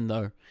emotion,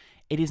 though.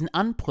 It is an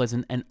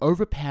unpleasant and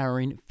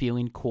overpowering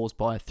feeling caused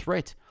by a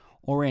threat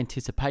or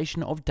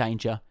anticipation of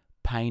danger,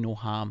 pain, or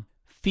harm.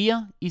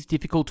 Fear is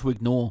difficult to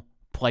ignore.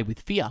 Play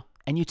with fear,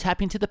 and you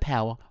tap into the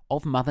power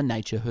of Mother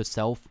Nature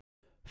herself.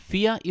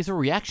 Fear is a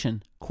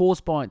reaction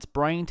caused by its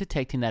brain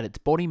detecting that its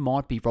body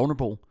might be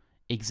vulnerable.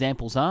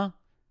 Examples are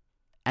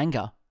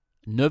anger,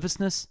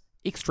 nervousness,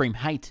 extreme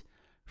hate,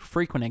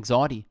 frequent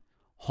anxiety,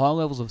 high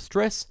levels of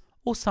stress,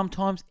 or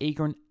sometimes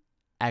eager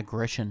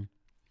aggression.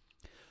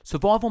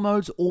 Survival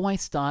modes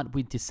always start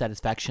with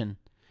dissatisfaction.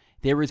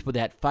 There is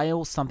without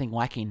fail something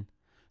lacking.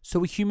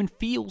 So a human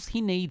feels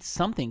he needs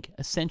something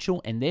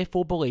essential and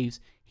therefore believes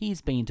he is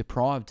being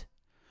deprived.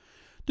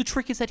 The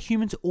trick is that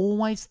humans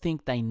always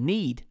think they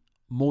need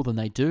more than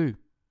they do.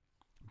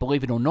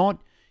 Believe it or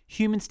not,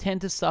 humans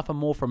tend to suffer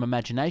more from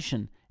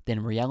imagination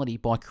than reality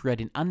by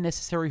creating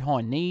unnecessary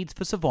high needs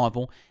for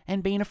survival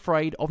and being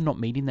afraid of not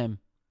meeting them.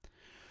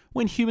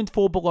 When humans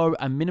fall below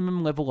a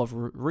minimum level of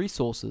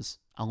resources,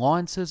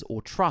 alliances,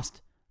 or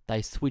trust,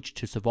 they switch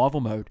to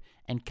survival mode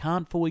and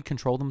can't fully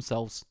control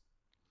themselves.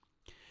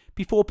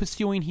 Before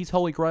pursuing his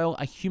Holy Grail,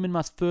 a human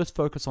must first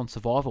focus on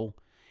survival.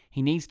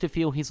 He needs to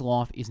feel his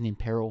life isn't in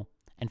peril,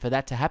 and for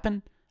that to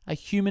happen, a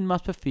human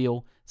must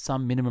fulfill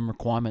some minimum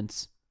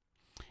requirements.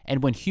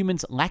 And when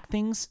humans lack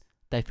things,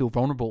 they feel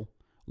vulnerable,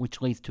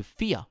 which leads to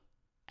fear,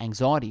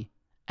 anxiety,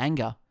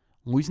 anger,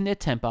 losing their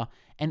temper,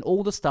 and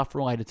all the stuff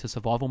related to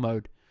survival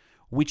mode,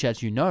 which,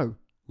 as you know,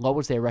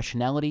 lowers their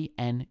rationality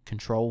and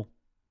control.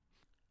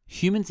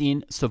 Humans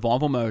in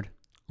survival mode.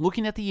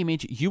 Looking at the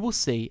image, you will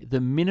see the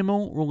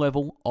minimal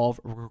level of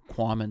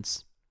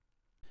requirements.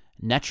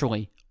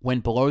 Naturally,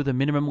 when below the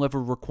minimum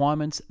level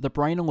requirements, the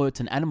brain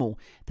alerts an animal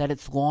that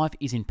its life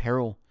is in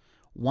peril.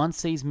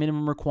 Once these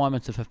minimum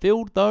requirements are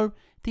fulfilled, though,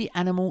 the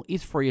animal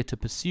is freer to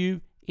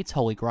pursue its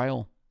holy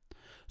grail.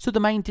 So the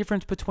main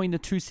difference between the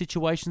two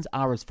situations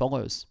are as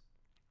follows.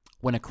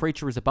 When a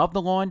creature is above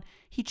the line,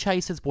 he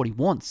chases what he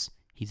wants,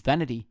 his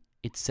vanity,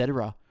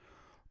 etc.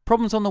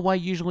 Problems on the way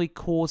usually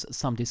cause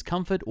some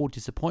discomfort or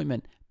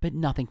disappointment, but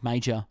nothing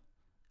major.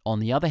 On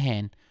the other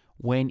hand,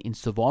 when in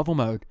survival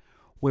mode,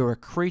 where a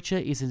creature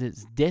is in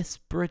its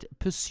desperate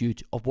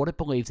pursuit of what it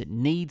believes it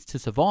needs to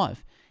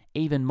survive,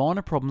 even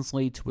minor problems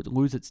lead to it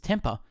lose its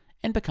temper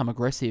and become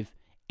aggressive.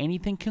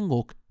 Anything can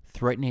look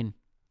threatening.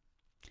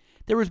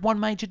 There is one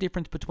major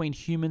difference between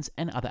humans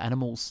and other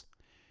animals.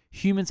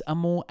 Humans are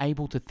more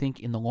able to think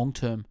in the long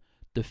term.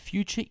 The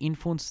future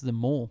influences them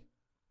more.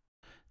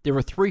 There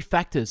are 3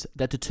 factors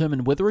that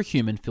determine whether a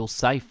human feels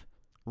safe: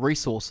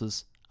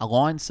 resources,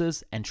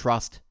 alliances, and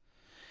trust.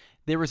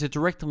 There is a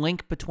direct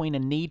link between a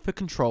need for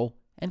control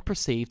and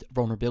perceived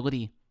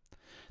vulnerability.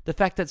 The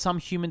fact that some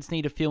humans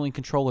need to feel in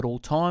control at all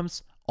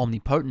times,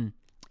 omnipotent,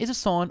 is a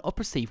sign of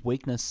perceived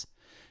weakness.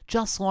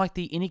 Just like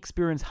the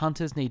inexperienced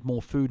hunters need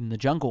more food in the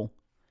jungle,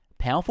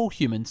 powerful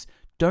humans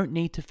don't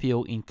need to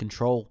feel in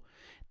control.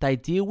 They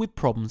deal with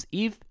problems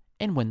if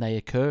and when they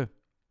occur.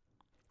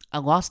 A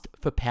lust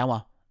for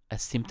power, a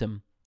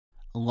symptom.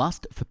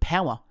 Lust for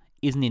power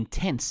is an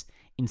intense,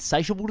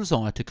 insatiable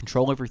desire to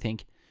control everything,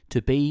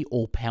 to be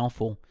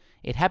all-powerful.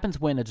 It happens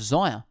when a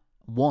desire,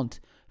 want,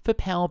 for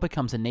power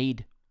becomes a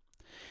need.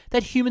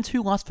 That humans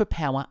who lust for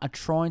power are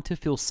trying to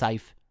feel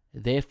safe.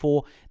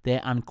 Therefore,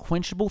 their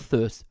unquenchable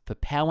thirst for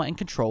power and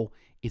control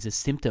is a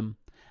symptom,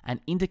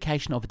 an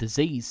indication of a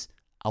disease,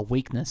 a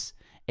weakness.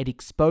 It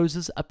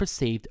exposes a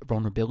perceived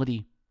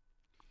vulnerability.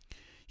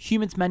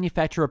 Humans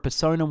manufacture a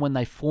persona when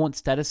they flaunt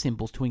status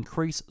symbols to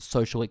increase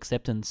social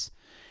acceptance.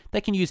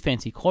 They can use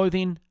fancy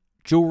clothing,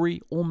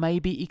 jewelry, or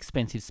maybe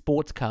expensive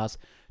sports cars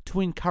to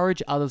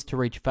encourage others to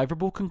reach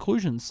favorable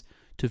conclusions,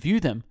 to view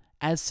them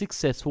as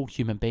successful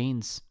human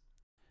beings.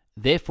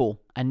 Therefore,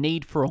 a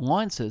need for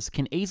alliances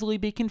can easily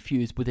be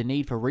confused with a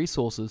need for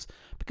resources,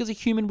 because a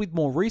human with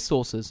more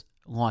resources,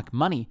 like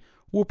money,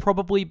 will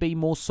probably be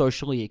more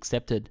socially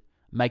accepted.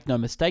 Make no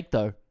mistake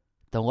though,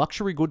 the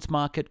luxury goods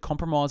market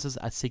compromises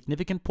a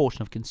significant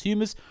portion of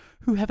consumers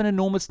who have an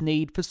enormous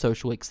need for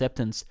social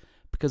acceptance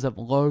because of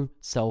low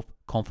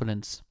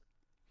self-confidence.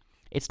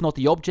 It's not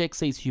the objects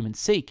these humans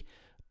seek,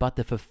 but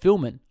the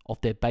fulfillment of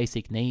their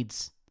basic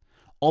needs.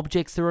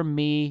 Objects are a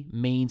mere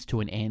means to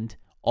an end.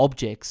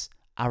 Objects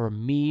are a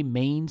mere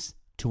means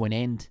to an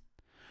end.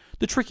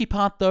 The tricky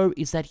part though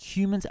is that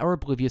humans are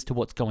oblivious to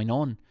what's going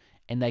on,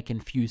 and they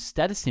confuse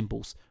status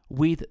symbols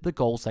with the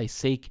goals they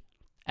seek.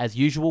 As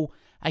usual,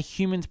 a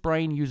human's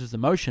brain uses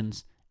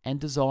emotions and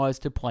desires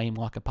to play him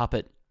like a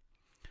puppet.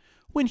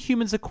 When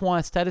humans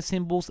acquire status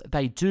symbols,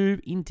 they do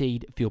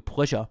indeed feel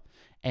pleasure,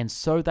 and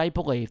so they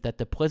believe that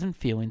the pleasant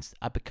feelings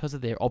are because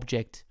of their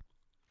object.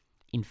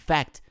 In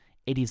fact,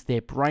 it is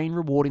their brain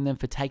rewarding them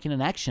for taking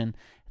an action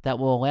that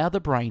will allow the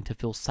brain to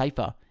feel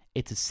safer.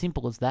 It's as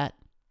simple as that.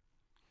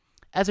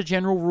 As a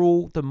general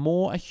rule, the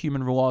more a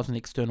human relies on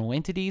external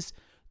entities,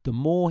 the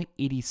more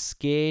it is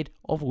scared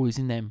of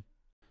losing them.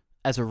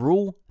 As a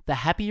rule, the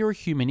happier a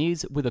human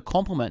is with a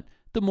compliment,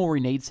 the more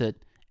he needs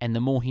it, and the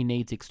more he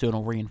needs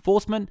external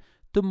reinforcement,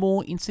 the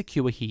more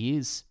insecure he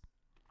is.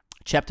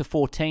 Chapter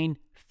 14,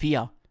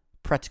 Fear,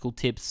 Practical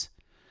Tips.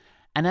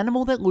 An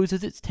animal that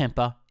loses its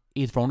temper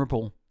is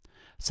vulnerable.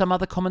 Some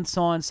other common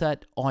signs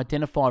that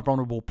identify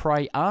vulnerable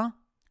prey are: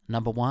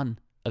 number 1,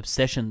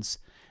 obsessions,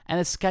 an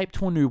escape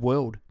to a new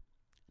world.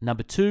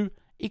 Number 2,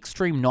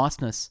 extreme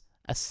niceness,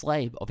 a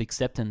slave of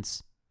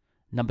acceptance.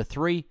 Number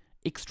 3,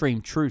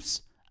 extreme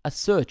truths, a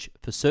search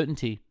for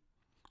certainty.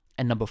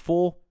 And number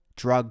 4,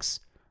 drugs,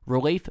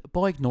 relief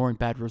by ignoring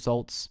bad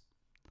results.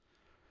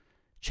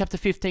 Chapter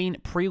 15,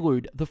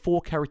 Prelude, the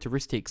 4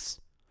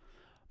 characteristics.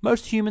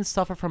 Most humans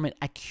suffer from an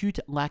acute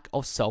lack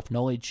of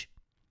self-knowledge.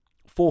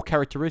 4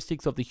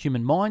 characteristics of the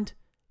human mind: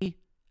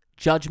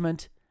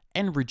 judgment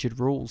and rigid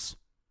rules.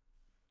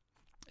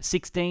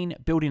 16,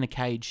 Building a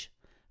cage,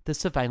 the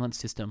surveillance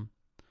system.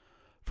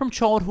 From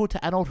childhood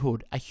to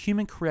adulthood, a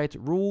human creates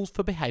rules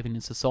for behaving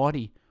in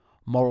society.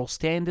 Moral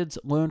standards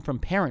learned from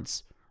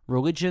parents,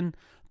 religion,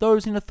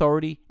 those in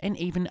authority, and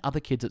even other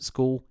kids at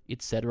school,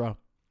 etc.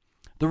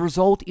 The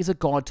result is a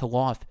guide to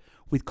life,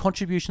 with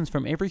contributions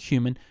from every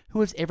human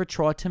who has ever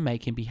tried to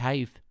make him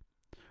behave.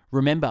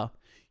 Remember,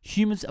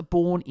 humans are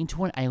born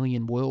into an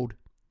alien world.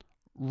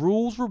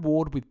 Rules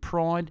reward with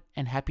pride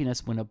and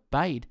happiness when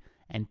obeyed,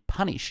 and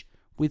punish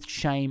with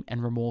shame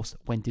and remorse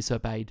when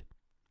disobeyed.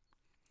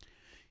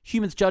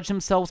 Humans judge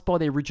themselves by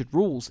their rigid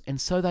rules, and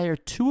so they are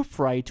too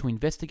afraid to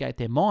investigate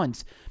their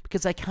minds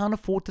because they can't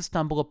afford to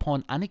stumble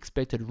upon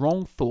unexpected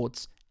wrong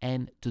thoughts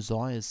and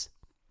desires.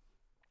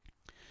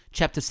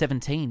 Chapter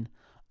 17,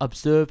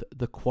 Observe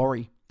the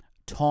Quarry,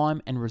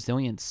 Time and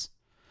Resilience.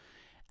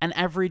 An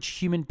average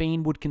human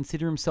being would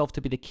consider himself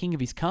to be the king of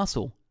his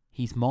castle,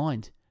 his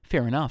mind.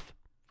 Fair enough.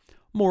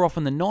 More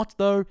often than not,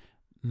 though,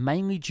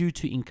 mainly due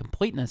to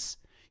incompleteness,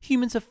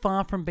 humans are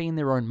far from being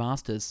their own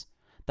masters.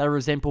 They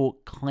resemble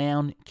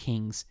clown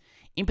kings,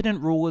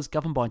 impotent rulers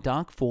governed by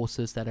dark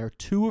forces that are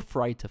too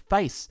afraid to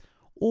face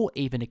or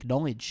even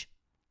acknowledge.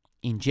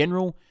 In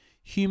general,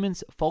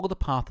 humans follow the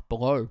path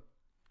below.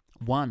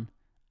 1.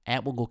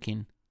 Outward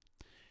looking.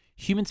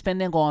 Humans spend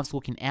their lives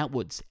looking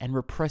outwards and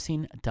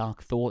repressing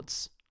dark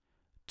thoughts.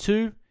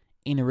 2.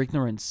 Inner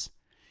ignorance.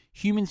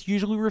 Humans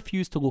usually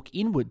refuse to look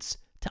inwards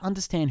to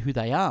understand who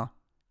they are,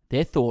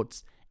 their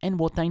thoughts, and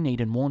what they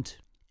need and want.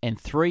 And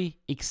 3.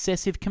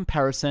 Excessive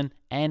comparison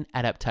and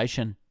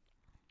adaptation.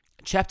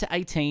 Chapter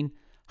 18,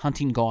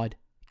 Hunting Guide.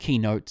 Key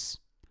notes.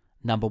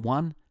 Number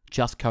 1,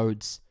 just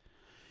codes.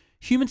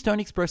 Humans don't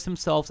express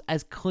themselves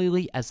as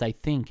clearly as they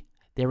think.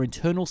 Their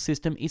internal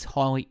system is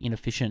highly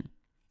inefficient.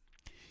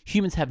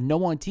 Humans have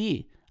no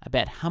idea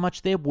about how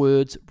much their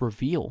words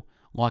reveal,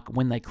 like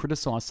when they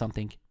criticize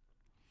something.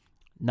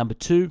 Number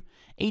 2,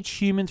 each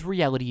human's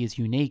reality is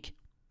unique.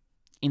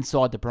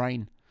 Inside the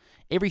brain.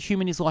 Every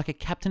human is like a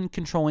captain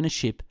controlling a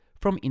ship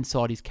from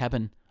inside his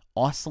cabin,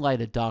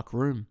 isolated dark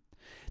room.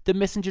 The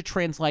messenger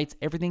translates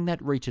everything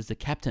that reaches the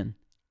captain,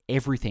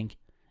 everything,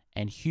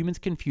 and humans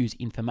confuse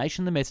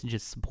information the messenger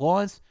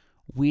supplies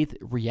with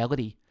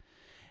reality.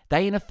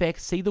 They in effect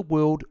see the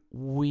world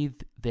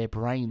with their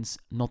brains,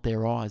 not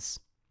their eyes.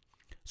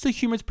 So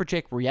humans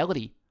project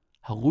reality,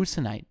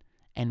 hallucinate,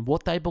 and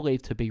what they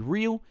believe to be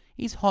real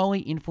is highly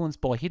influenced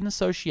by hidden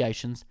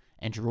associations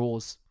and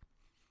draws.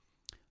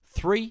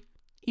 3.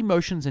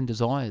 Emotions and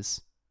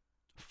desires.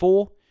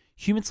 4.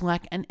 Humans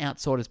lack an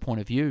outsider's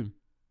point of view.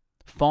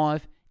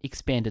 5.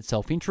 Expanded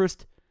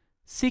self-interest.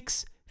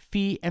 6.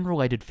 Fear and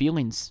related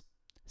feelings.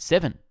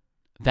 7.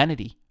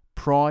 Vanity,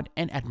 pride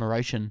and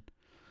admiration.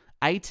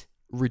 8.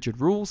 Rigid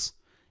rules.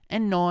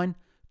 And 9.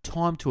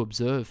 Time to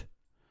observe.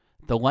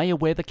 The layer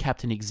where the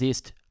captain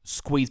exists,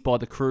 squeezed by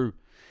the crew.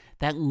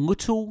 That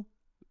little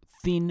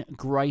thin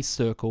grey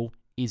circle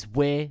is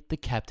where the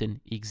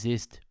captain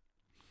exists.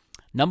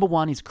 Number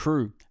 1 is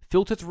crew.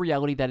 Filters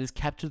reality that is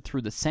captured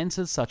through the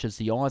senses such as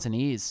the eyes and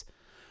ears.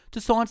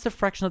 Decides the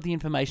fraction of the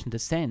information to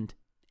send.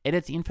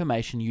 Edits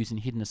information using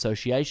hidden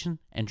association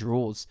and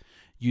draws.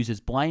 Uses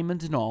blame and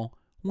denial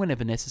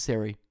whenever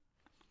necessary.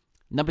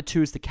 Number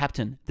 2 is the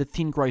captain, the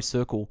thin grey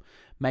circle.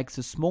 Makes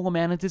a small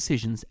amount of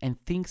decisions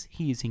and thinks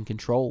he is in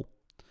control.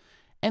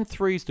 And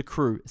 3 is the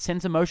crew,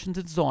 sends emotions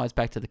and desires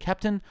back to the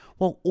captain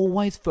while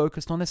always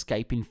focused on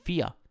escaping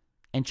fear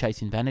and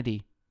chasing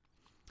vanity.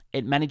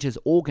 It manages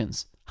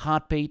organs,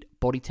 heartbeat,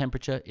 body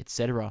temperature,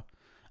 etc.,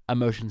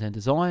 emotions and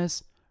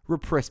desires,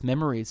 repressed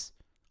memories,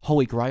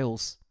 holy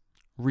grails,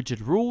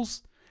 rigid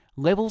rules,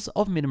 levels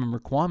of minimum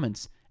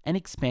requirements, and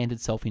expanded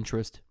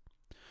self-interest.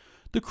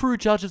 The crew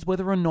judges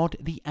whether or not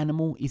the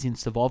animal is in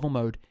survival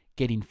mode,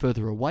 getting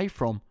further away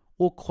from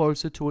or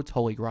closer to its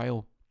holy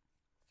grail.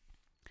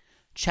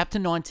 Chapter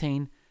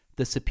 19,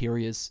 The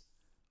Superiors.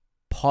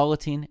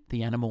 Piloting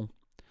the animal.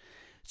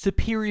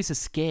 Superiors are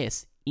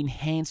scarce,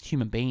 enhanced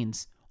human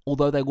beings.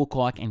 Although they look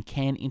like and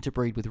can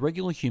interbreed with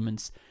regular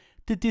humans,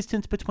 the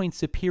distance between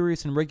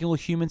superiors and regular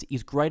humans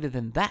is greater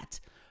than that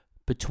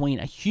between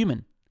a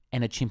human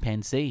and a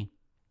chimpanzee.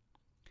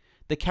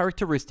 The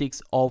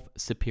characteristics of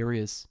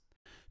superiors.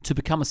 To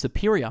become a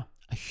superior,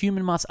 a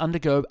human must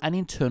undergo an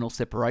internal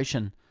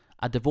separation,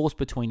 a divorce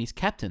between his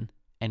captain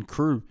and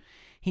crew.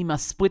 He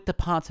must split the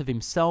parts of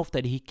himself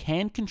that he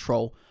can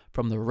control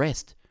from the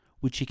rest,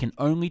 which he can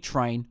only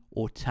train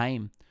or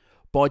tame.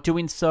 By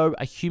doing so,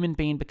 a human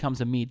being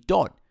becomes a mere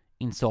dot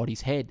inside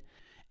his head,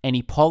 and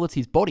he pilots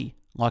his body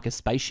like a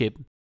spaceship.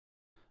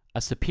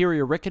 A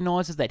superior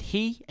recognizes that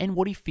he and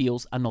what he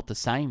feels are not the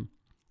same.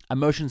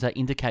 Emotions are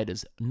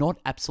indicators, not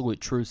absolute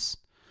truths.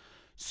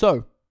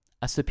 So,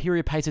 a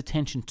superior pays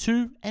attention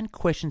to and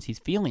questions his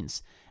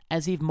feelings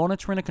as if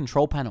monitoring a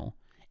control panel,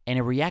 and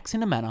he reacts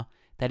in a manner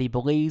that he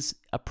believes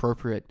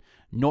appropriate,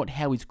 not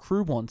how his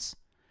crew wants.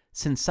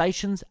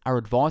 Sensations are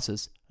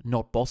advisors,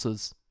 not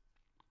bosses.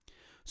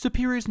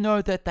 Superiors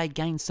know that they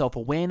gain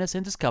self-awareness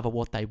and discover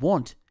what they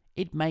want.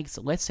 It makes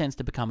less sense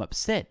to become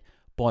upset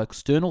by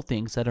external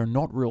things that are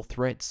not real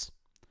threats.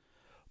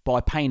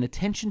 By paying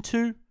attention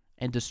to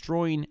and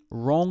destroying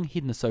wrong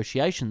hidden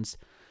associations,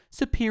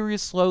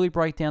 superiors slowly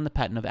break down the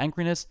pattern of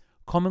angriness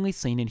commonly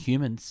seen in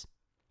humans.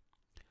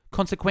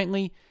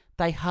 Consequently,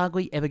 they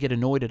hardly ever get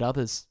annoyed at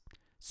others.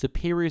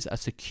 Superiors are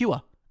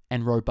secure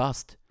and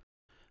robust.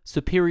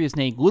 Superiors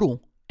need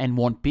little and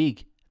want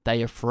big.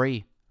 They are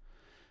free.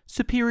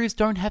 Superiors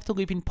don't have to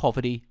live in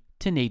poverty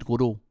to need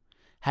little.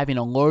 Having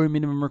a low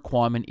minimum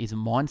requirement is a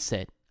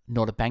mindset,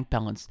 not a bank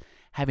balance.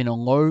 Having a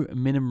low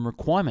minimum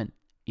requirement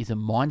is a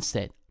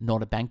mindset,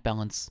 not a bank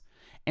balance.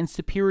 And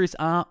superiors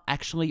are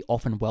actually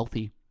often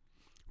wealthy.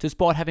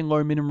 Despite having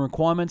low minimum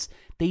requirements,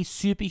 these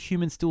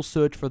superhumans still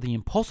search for the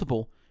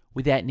impossible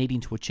without needing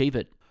to achieve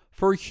it.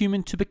 For a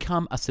human to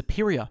become a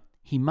superior,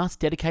 he must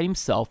dedicate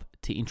himself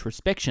to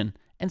introspection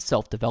and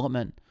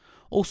self-development.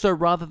 Also,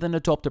 rather than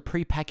adopt a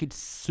prepackaged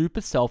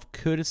super self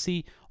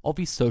courtesy of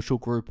his social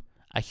group,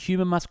 a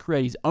human must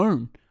create his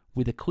own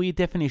with a clear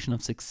definition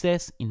of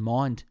success in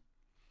mind.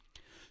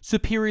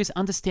 Superiors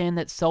understand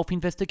that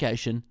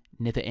self-investigation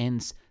never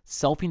ends.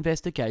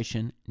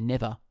 Self-investigation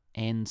never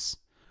ends.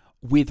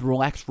 With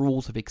relaxed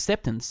rules of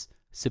acceptance,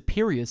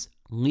 superiors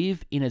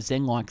live in a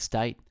Zen-like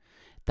state.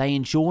 They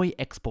enjoy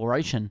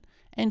exploration,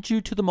 and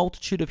due to the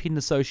multitude of hidden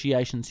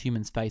associations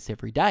humans face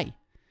every day,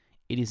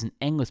 it is an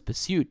endless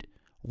pursuit,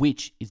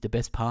 which is the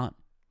best part.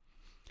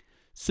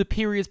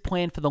 Superiors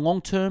plan for the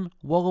long term,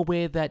 well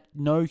aware that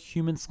no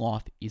human's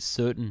life is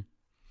certain.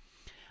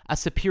 A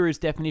superior's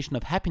definition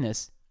of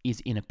happiness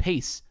is inner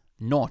peace,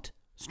 not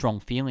strong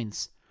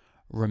feelings.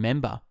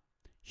 Remember,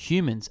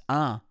 humans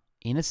are,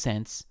 in a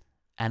sense,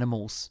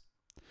 animals.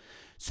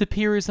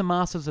 Superiors are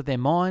masters of their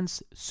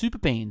minds, super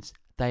beings.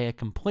 They are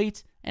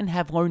complete and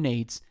have low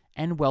needs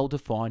and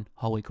well-defined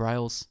holy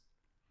grails.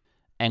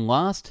 And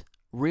last,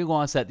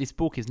 realize that this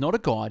book is not a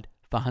guide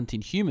for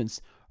hunting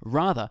humans.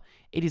 Rather,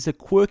 it is a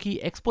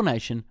quirky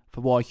explanation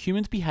for why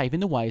humans behave in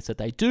the ways that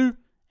they do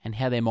and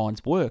how their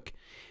minds work.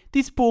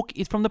 This book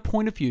is from the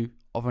point of view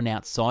of an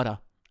outsider,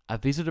 a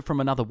visitor from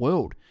another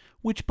world,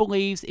 which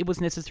believes it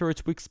was necessary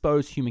to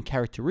expose human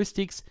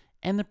characteristics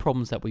and the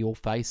problems that we all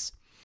face.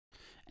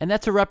 And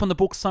that's a wrap on the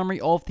book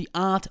summary of The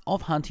Art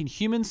of Hunting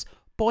Humans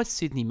by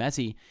Sidney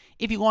Mazzi.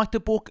 If you like the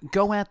book,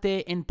 go out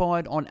there and buy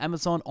it on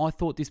Amazon. I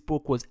thought this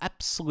book was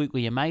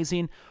absolutely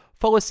amazing.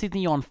 Follow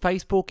Sidney on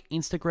Facebook,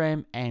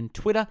 Instagram, and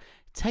Twitter.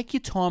 Take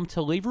your time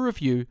to leave a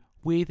review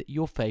with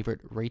your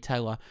favorite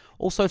retailer.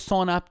 Also,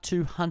 sign up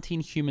to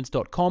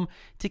huntinghumans.com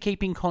to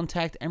keep in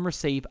contact and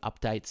receive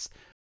updates.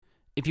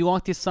 If you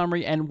like this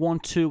summary and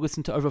want to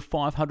listen to over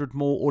 500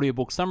 more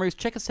audiobook summaries,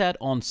 check us out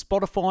on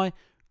Spotify,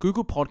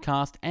 Google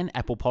Podcast, and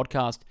Apple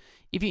Podcast.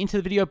 If you're into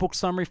the video book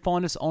summary,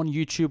 find us on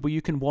YouTube where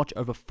you can watch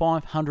over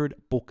 500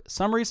 book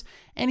summaries.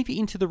 And if you're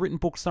into the written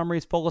book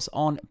summaries, follow us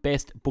on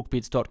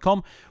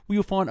bestbookbits.com where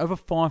you'll find over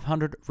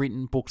 500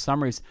 written book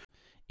summaries.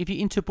 If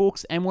you're into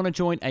books and want to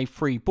join a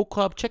free book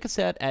club, check us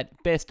out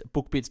at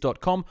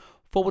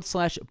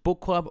bestbookbits.com/book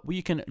club where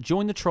you can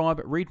join the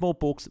tribe, read more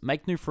books,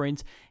 make new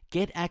friends,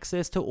 get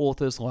access to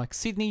authors like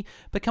Sidney,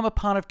 become a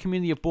part of a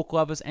community of book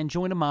lovers, and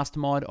join a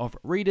mastermind of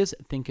readers,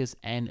 thinkers,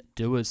 and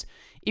doers.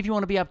 If you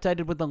want to be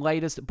updated with the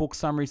latest book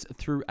summaries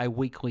through a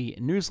weekly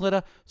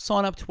newsletter,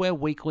 sign up to our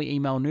weekly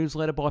email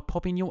newsletter by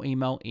popping your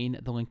email in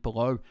the link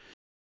below.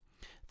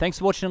 Thanks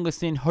for watching and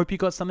listening. Hope you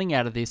got something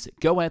out of this.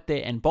 Go out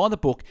there and buy the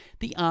book,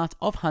 The Art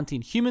of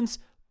Hunting Humans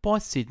by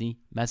Sidney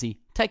Mazzi.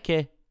 Take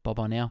care.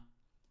 Bye-bye now.